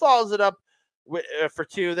top, follows it up for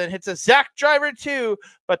 2, then hits a Zack Driver 2,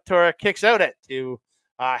 but Tora kicks out at 2.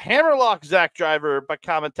 Hammerlock Zack Driver, but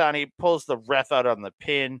Kamitani pulls the ref out on the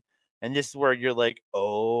pin, and this is where you're like,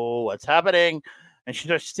 oh, what's happening? And she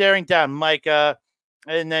starts staring down Maika,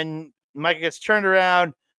 and then Maika gets turned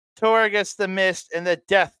around. Tora gets the mist and the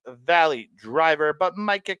Death Valley Driver, but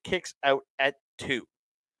Maika kicks out at 2.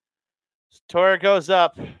 Tora goes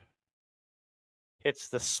up, hits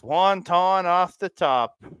the swanton off the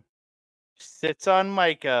top, sits on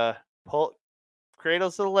Maika,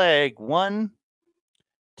 cradles the leg. 1,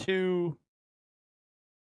 2,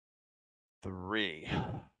 3.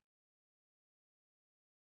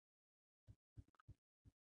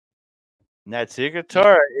 Natsuko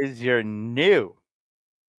Tora is your new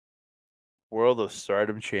World of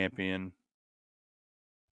Stardom champion.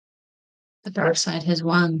 The dark side has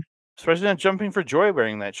won. Especially not jumping for joy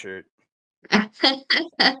wearing that shirt.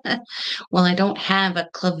 Well, I don't have a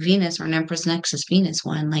Club Venus or an Empress Nexus Venus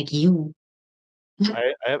one like you.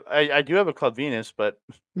 I do have a Club Venus, but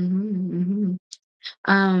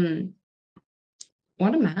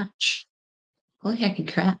What a match. Holy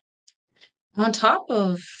heckin' crap. On top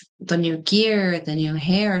of the new gear, the new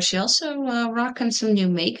hair, she also rocking some new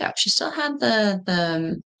makeup. She still had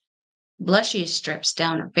the blushy strips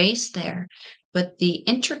down her face there, but the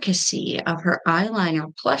intricacy of her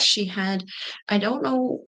eyeliner, plus she had, I don't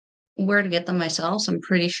know where to get them myself, so I'm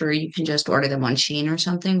pretty sure you can just order them on Shein or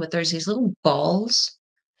something, but there's these little balls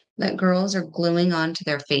that girls are gluing onto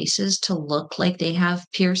their faces to look like they have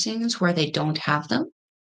piercings where they don't have them.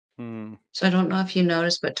 So I don't know if you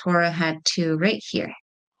noticed, but Tora had 2 right here.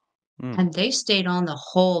 And they stayed on the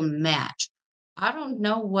whole match. I don't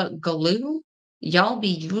know what glue y'all be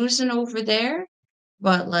using over there,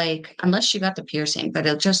 but like, unless she got the piercing, but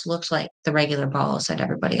it just looks like the regular balls that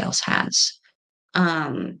everybody else has.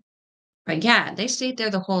 But yeah, they stayed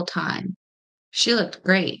there the whole time. She looked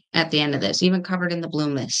great at the end of this, even covered in the blue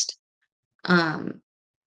mist. Um,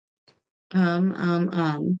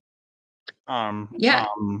 yeah.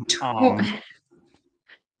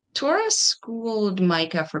 Tora schooled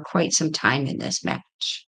Maika for quite some time in this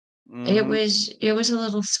match. It was a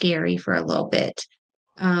little scary for a little bit.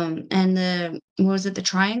 And was it the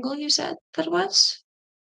triangle you said that it was?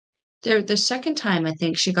 The second time I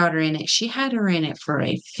think she got her in it, she had her in it for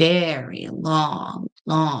a very long,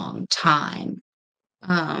 long time.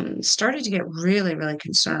 Started to get really, really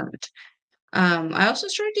concerned. I also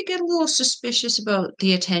started to get a little suspicious about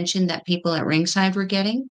the attention that people at ringside were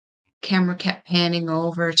getting. Camera kept panning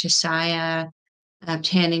over to Saya,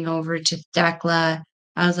 panning over to Thekla.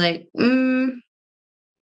 I was like,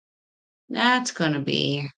 that's gonna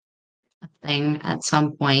be a thing at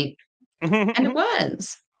some point. And it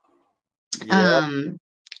was. Yeah.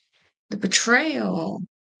 The betrayal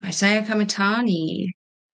by Saya Kamitani,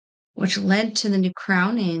 which led to the new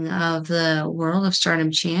crowning of the World of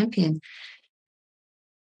Stardom champion.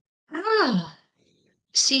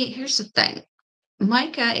 See, here's the thing.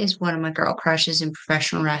 Maika is one of my girl crushes in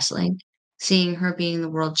professional wrestling. Seeing her being the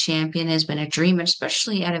world champion has been a dream,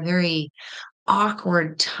 especially at a very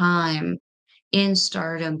awkward time in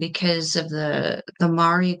Stardom because of the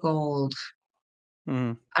Marigold.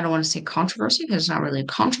 I don't want to say controversy because it's not really a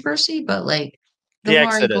controversy, but like the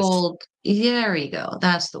Marigold. There you go.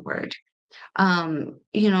 That's the word.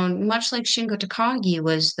 Much like Shingo Takagi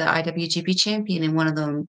was the IWGP champion in one of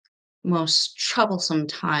the most troublesome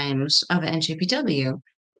times of NJPW.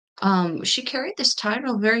 She carried this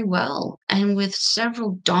title very well and with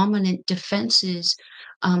several dominant defenses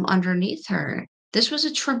underneath her. This was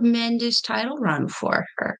a tremendous title run for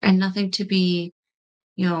her and nothing to be,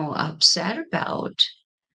 upset about.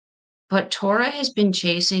 But Tora has been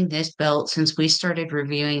chasing this belt since we started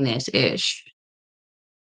reviewing this ish.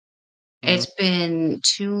 It's been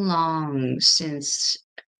too long since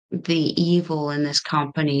the evil in this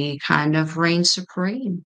company kind of reigned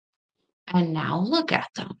supreme. And now look at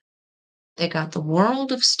them. They got the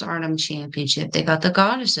World of Stardom Championship. They got the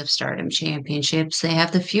Goddess of Stardom Championships. They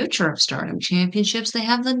have the Future of Stardom Championships. They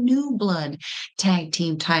have the New Blood Tag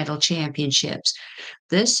Team Title Championships.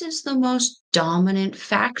 This is the most dominant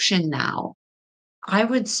faction now, I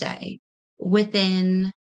would say,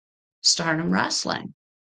 within Stardom Wrestling.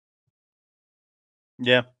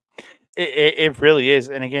 Yeah, it really is.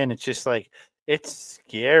 And again, it's just like, it's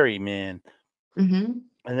scary, man. And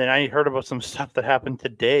then I heard about some stuff that happened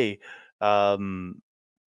today at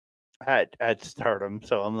Stardom.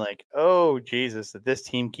 So I'm like, oh, Jesus, that this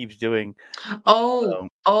team keeps doing.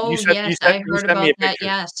 Yes, I heard about that.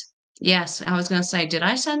 Picture. Yes. I was going to say, did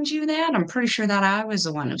I send you that? I'm pretty sure that I was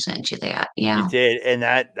the one who sent you that. Yeah. You did. And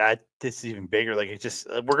this is even bigger. Like, it's just,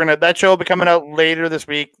 that show will be coming out later this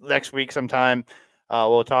week, next week sometime.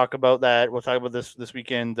 We'll talk about that. We'll talk about this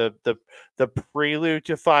weekend, the prelude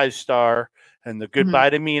to 5-star and the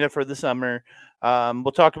goodbye to Mina for the summer.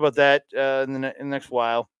 We'll talk about that in the next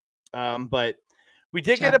while. But we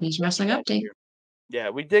did get a wrestling update. Yeah,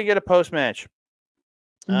 we did get a post match.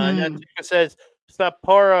 Natsuko says,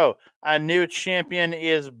 Sapporo, a new champion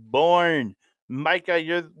is born. Maika,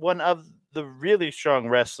 you're one of the really strong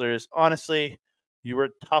wrestlers. Honestly, You were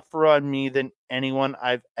tougher on me than anyone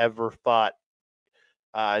I've ever fought.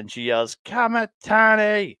 And she yells,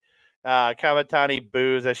 Kamitani! Kamitani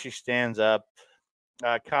boos as she stands up.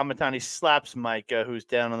 Kamitani slaps Maika, who's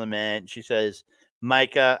down on the mat. She says,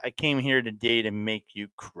 Maika, I came here today to make you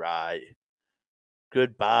cry.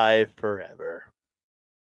 Goodbye forever.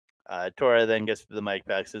 Tora then gets to the mic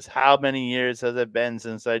back, says, how many years has it been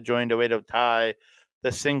since I joined Oedo Tai?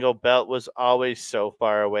 The single belt was always so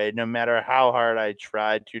far away. No matter how hard I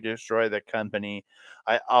tried to destroy the company,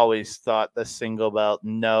 I always thought the single belt,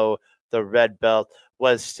 no, the red belt,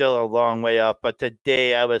 was still a long way off. But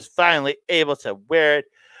today I was finally able to wear it.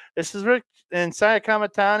 This is Rick, and Saya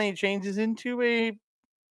Kamitani changes into a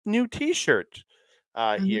new t-shirt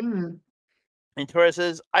here. Mm-hmm. And Tora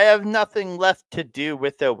says, I have nothing left to do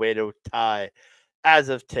with Oedo Tai. As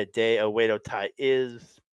of today, Oedo Tai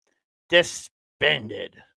is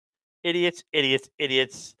disbanded. Idiots, idiots,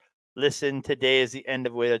 idiots. Listen, today is the end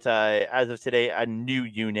of Oedo Tai. As of today, a new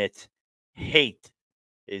unit, Hate,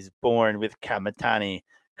 is born with Kamitani,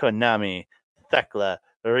 Konami, Thekla,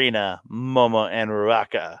 Rina, Momo, and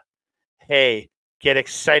Waka. Hey, get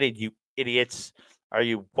excited, you idiots. Are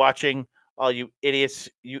you watching? All you idiots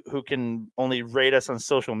who can only rate us on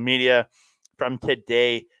social media, from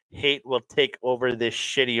today, Hate will take over this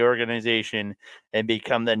shitty organization and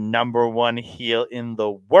become the #1 heel in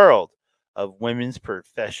the world of women's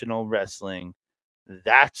professional wrestling.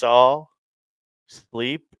 That's all.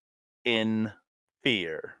 Sleep in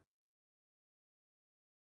fear.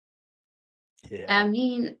 Yeah. I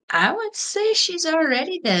mean, I would say she's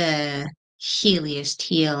already the heeliest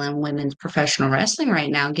heel in women's professional wrestling right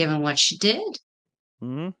now, given what she did,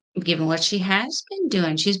 Mm-hmm. given what she has been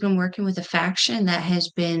doing. She's been working with a faction that has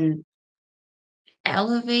been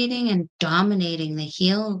elevating and dominating the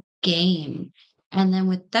heel game. And then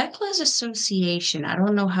with Thekla's association, I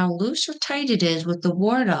don't know how loose or tight it is with the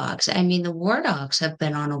War Dogs. I mean, the War Dogs have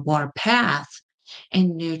been on a war path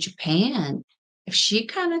in New Japan. If she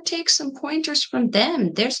kind of takes some pointers from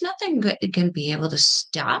them, there's nothing going to be able to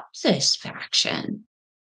stop this faction.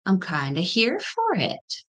 I'm kind of here for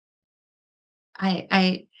it.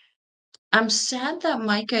 I'm sad that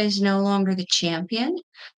Maika is no longer the champion,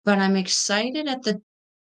 but I'm excited at the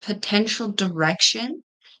potential direction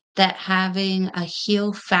that having a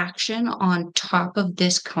heel faction on top of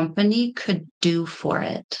this company could do for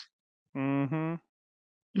it. Mm-hmm.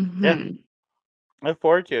 Yeah. Mm-hmm. I look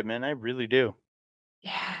forward to it, man. I really do.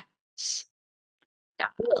 Yes.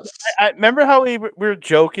 I remember how we were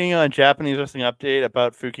joking on Japanese Wrestling Update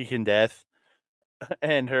about Fukikin death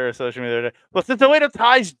and her social media. Well, since Oedo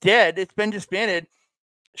Tai's dead, it's been disbanded.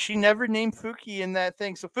 She never named Fuki in that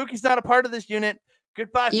thing, so Fuki's not a part of this unit.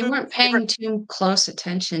 Goodbye, You Fuki. weren't paying too close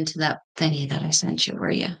attention to that thingy that I sent you, were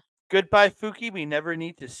you? Goodbye, Fuki. We never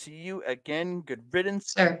need to see you again. Good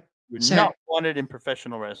riddance. Sir, You're sir, not wanted in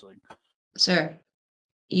professional wrestling. sir,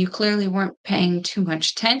 you clearly weren't paying too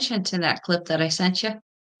much attention to that clip that I sent you.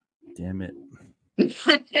 Damn it.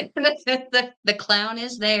 The clown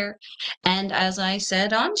is there. And as I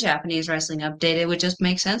said on Japanese Wrestling Update, it would just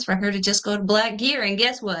make sense for her to just go to Black Gear. And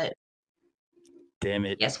guess what? Damn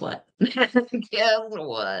it. Guess what? Guess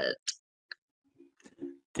what?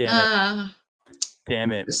 Damn it.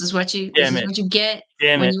 Damn it. This is what you Damn this is it. what you get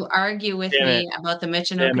Damn when it. you argue with Damn me it. about the Damn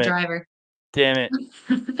Michinoku it. driver. Damn it.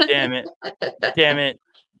 Damn it. Damn it.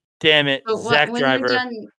 Damn it. But Zach when you're Driver.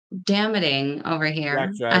 done damning over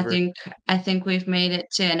here, Zach Driver. I think we've made it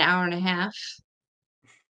to an hour and a half.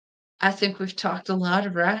 I think we've talked a lot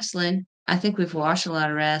of wrestling. I think we've watched a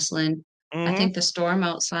lot of wrestling. I think the storm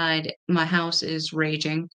outside my house is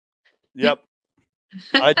raging. Yep.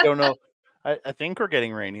 I don't know. I think we're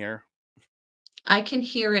getting rain here. I can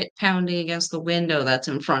hear it pounding against the window that's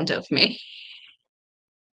in front of me.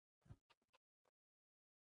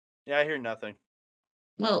 Yeah, I hear nothing.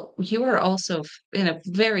 Well, you are also in a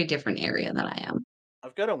very different area than I am.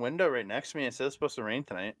 I've got a window right next to me. It says it's supposed to rain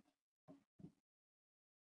tonight.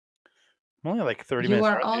 I'm only like 30 You minutes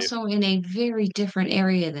are north of you. also in a very different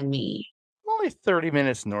area than me. I'm only 30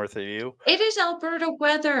 minutes north of you. It is Alberta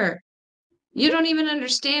weather. You don't even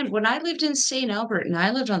understand. When I lived in St. Albert and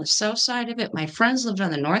I lived on the south side of it, my friends lived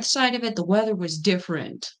on the north side of it, the weather was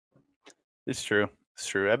different. It's true. It's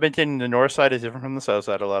true. I've been thinking the north side is different from the south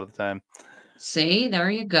side a lot of the time. See,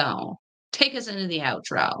 there you go. Take us into the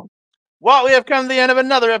outro. Well, we have come to the end of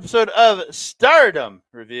another episode of Stardom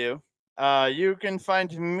Review. You can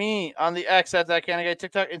find me on the X at that Canada Guy,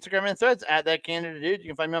 TikTok, Instagram, and Threads at that Canada Dude. You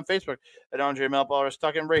can find me on Facebook at Andre Melball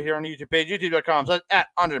Wrestling Talk, and right here on the YouTube page, youtube.com/ at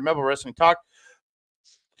Andre Melball Wrestling Talk.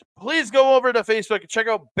 Please go over to Facebook and check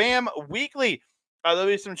out BAM Weekly. There'll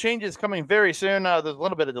be some changes coming very soon. There's a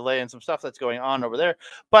little bit of delay and some stuff that's going on over there,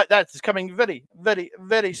 but that's coming very, very,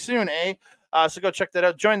 very soon, eh? So go check that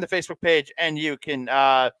out. Join the Facebook page, and you can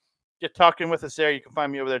get talking with us there. You can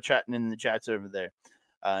find me over there chatting in the chats over there.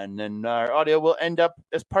 And then our audio will end up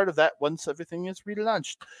as part of that once everything is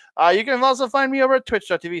relaunched. You can also find me over at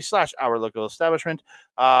twitch.tv/OurLocalEstablishment.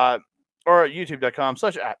 Or at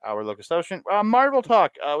youtube.com/@OurLocalEstablishment. Marvel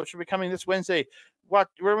Talk, which will be coming this Wednesday. What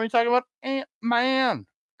were we talking about? Ant-Man.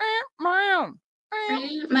 Ant-Man.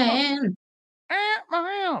 Man.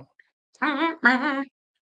 Ant-Man. I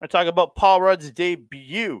talk about Paul Rudd's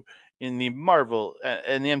debut in the Marvel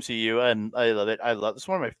and the MCU, and I love it. I love this.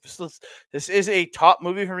 One of my this is a top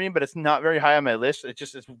movie for me, but it's not very high on my list.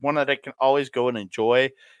 It's one that I can always go and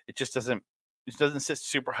enjoy. It doesn't sit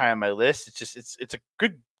super high on my list. It's a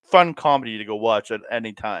good fun comedy to go watch at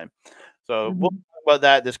any time. So we'll talk about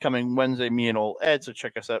that this coming Wednesday, me and old Ed. So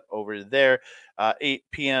check us out over there, 8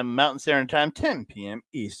 p.m. Mountain Standard Time, 10 p.m.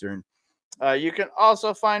 Eastern. You can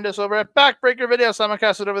also find us over at Backbreaker Video,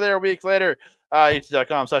 simulcasted over there a week later,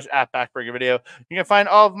 youtube.com/@backbreakervideo. You can find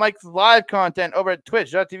all of Mike's live content over at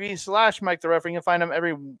twitch.tv/Mike the Ref. You can find him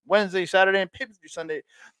every Wednesday, Saturday, and pay-per-view Sunday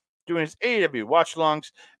doing his AEW watch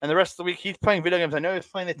longs. And the rest of the week, he's playing video games. I know he's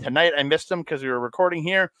playing it tonight. I missed him because we were recording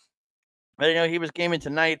here. I didn't know he was gaming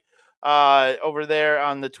tonight over there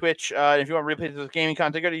on the Twitch. If you want to replay this gaming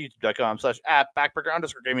content, go to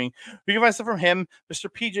youtube.com/@backbreaker_gaming. You can find stuff from him, Mr.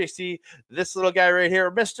 PJC, this little guy right here,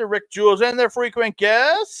 Mr. Rick Jules, and their frequent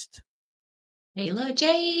guest, Kayla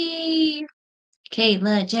J.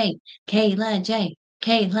 Kayla J. Kayla J.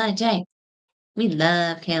 Kayla J. We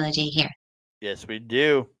love Kayla J here. Yes, we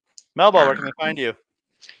do. Melball, where can they find you?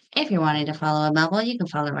 If you're wanting to follow a Melball, you can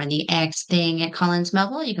follow her on the X thing at Collins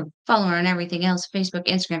Melball. You can follow her on everything else: Facebook,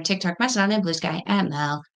 Instagram, TikTok, Mastodon, and Blue Sky at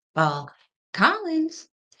Melball Collins.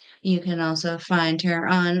 You can also find her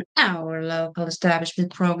on Our Local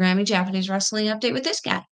Establishment Programming Japanese Wrestling Update with this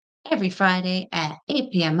guy every Friday at 8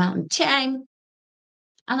 p.m. Mountain Time,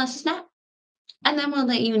 unless it's not. And then we'll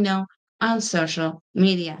let you know on social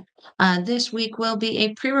media. This week will be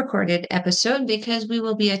a pre-recorded episode because we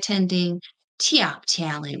will be attending Top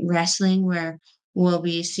Talent Wrestling, where we'll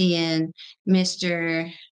be seeing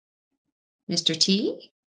Mr.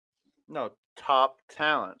 T. No, Top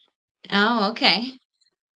Talent. Oh, okay.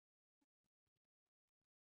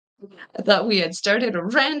 I thought we had started a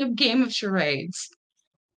random game of charades.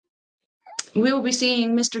 We will be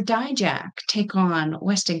seeing Mr. Dijak take on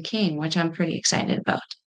Weston King, which I'm pretty excited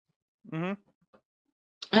about. Mm-hmm.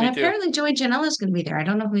 And apparently Joey Janela's going to be there. I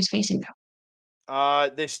don't know who he's facing, though.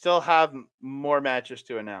 They still have more matches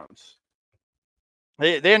to announce.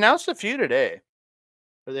 They announced a few today.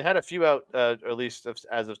 Or they had a few out, at least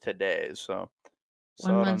as of today. So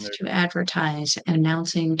 1 month to advertise,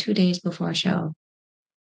 announcing 2 days before show.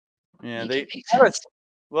 Yeah, they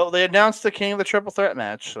announced the King of the Triple Threat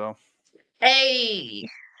match. So hey,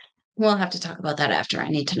 we'll have to talk about that after. I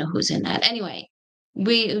need to know who's in that. Anyway,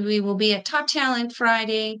 we will be at Top Talent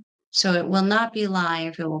Friday, so it will not be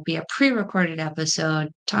live. It will be a pre-recorded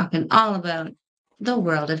episode talking all about the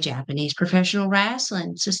world of Japanese professional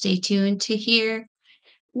wrestling. So stay tuned to hear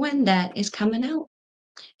when that is coming out.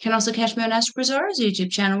 You can also catch me on Astro Bazaar's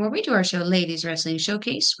YouTube channel where we do our show, Ladies Wrestling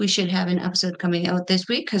Showcase. We should have an episode coming out this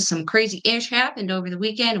week because some crazy ish happened over the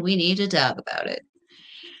weekend and we need to talk about it.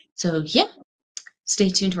 So, yeah, stay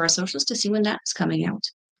tuned to our socials to see when that's coming out.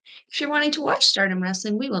 If you're wanting to watch Stardom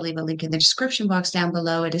Wrestling, we will leave a link in the description box down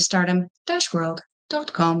below. It is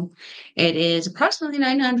stardom-world.com. It is approximately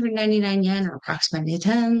 999 yen or approximately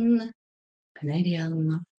 10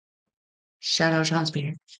 Canadian. Shout out Sean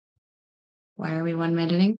Spear. Why are we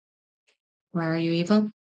one-minuting? Why are you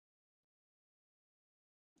evil?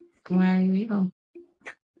 Why are you evil?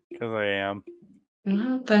 Because I am.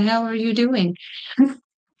 What the hell are you doing?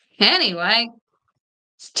 Anyway,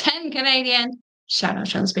 it's 10 Canadian. Shout out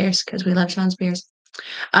Sean Spears because we love Sean Spears.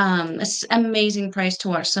 It's an amazing price to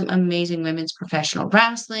watch some amazing women's professional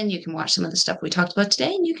wrestling. You can watch some of the stuff we talked about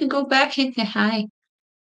today, and you can go back and hi.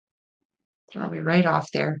 Throw me right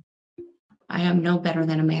off there. I am no better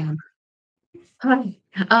than a man. Hi.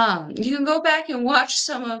 You can go back and watch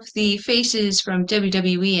some of the faces from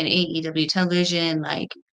WWE and AEW television,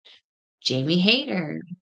 like Jamie Hayter,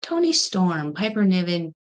 Tony Storm, Piper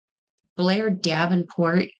Niven, Blair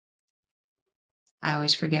Davenport. I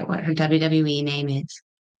always forget what her WWE name is.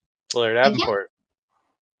 Blair Davenport.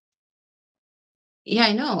 Yeah,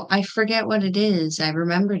 I know. I forget what it is. I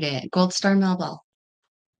remembered it. Gold Star Melball.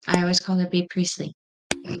 I always call her B. Priestley.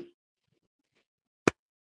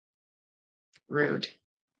 Rude.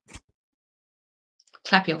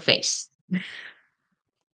 Clap your face.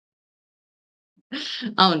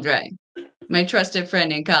 Andre, my trusted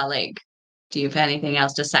friend and colleague, do you have anything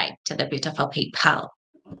else to say to the beautiful people?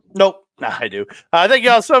 Nope. Nah, I do. Thank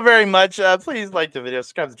you all so very much. Please like the video,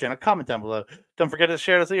 subscribe to the channel, comment down below. Don't forget to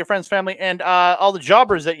share this with your friends, family, and all the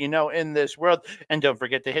jobbers that you know in this world. And don't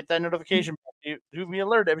forget to hit that notification bell to be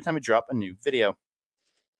alerted every time we drop a new video.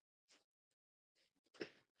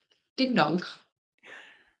 Ding dong.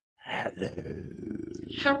 Hello.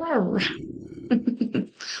 Hello.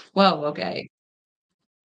 Whoa, okay.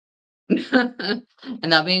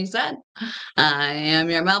 And that being said, I am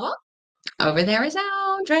your Melball. Over there is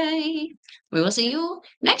Andre. We will see you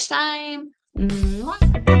next time.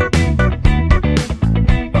 Mwah.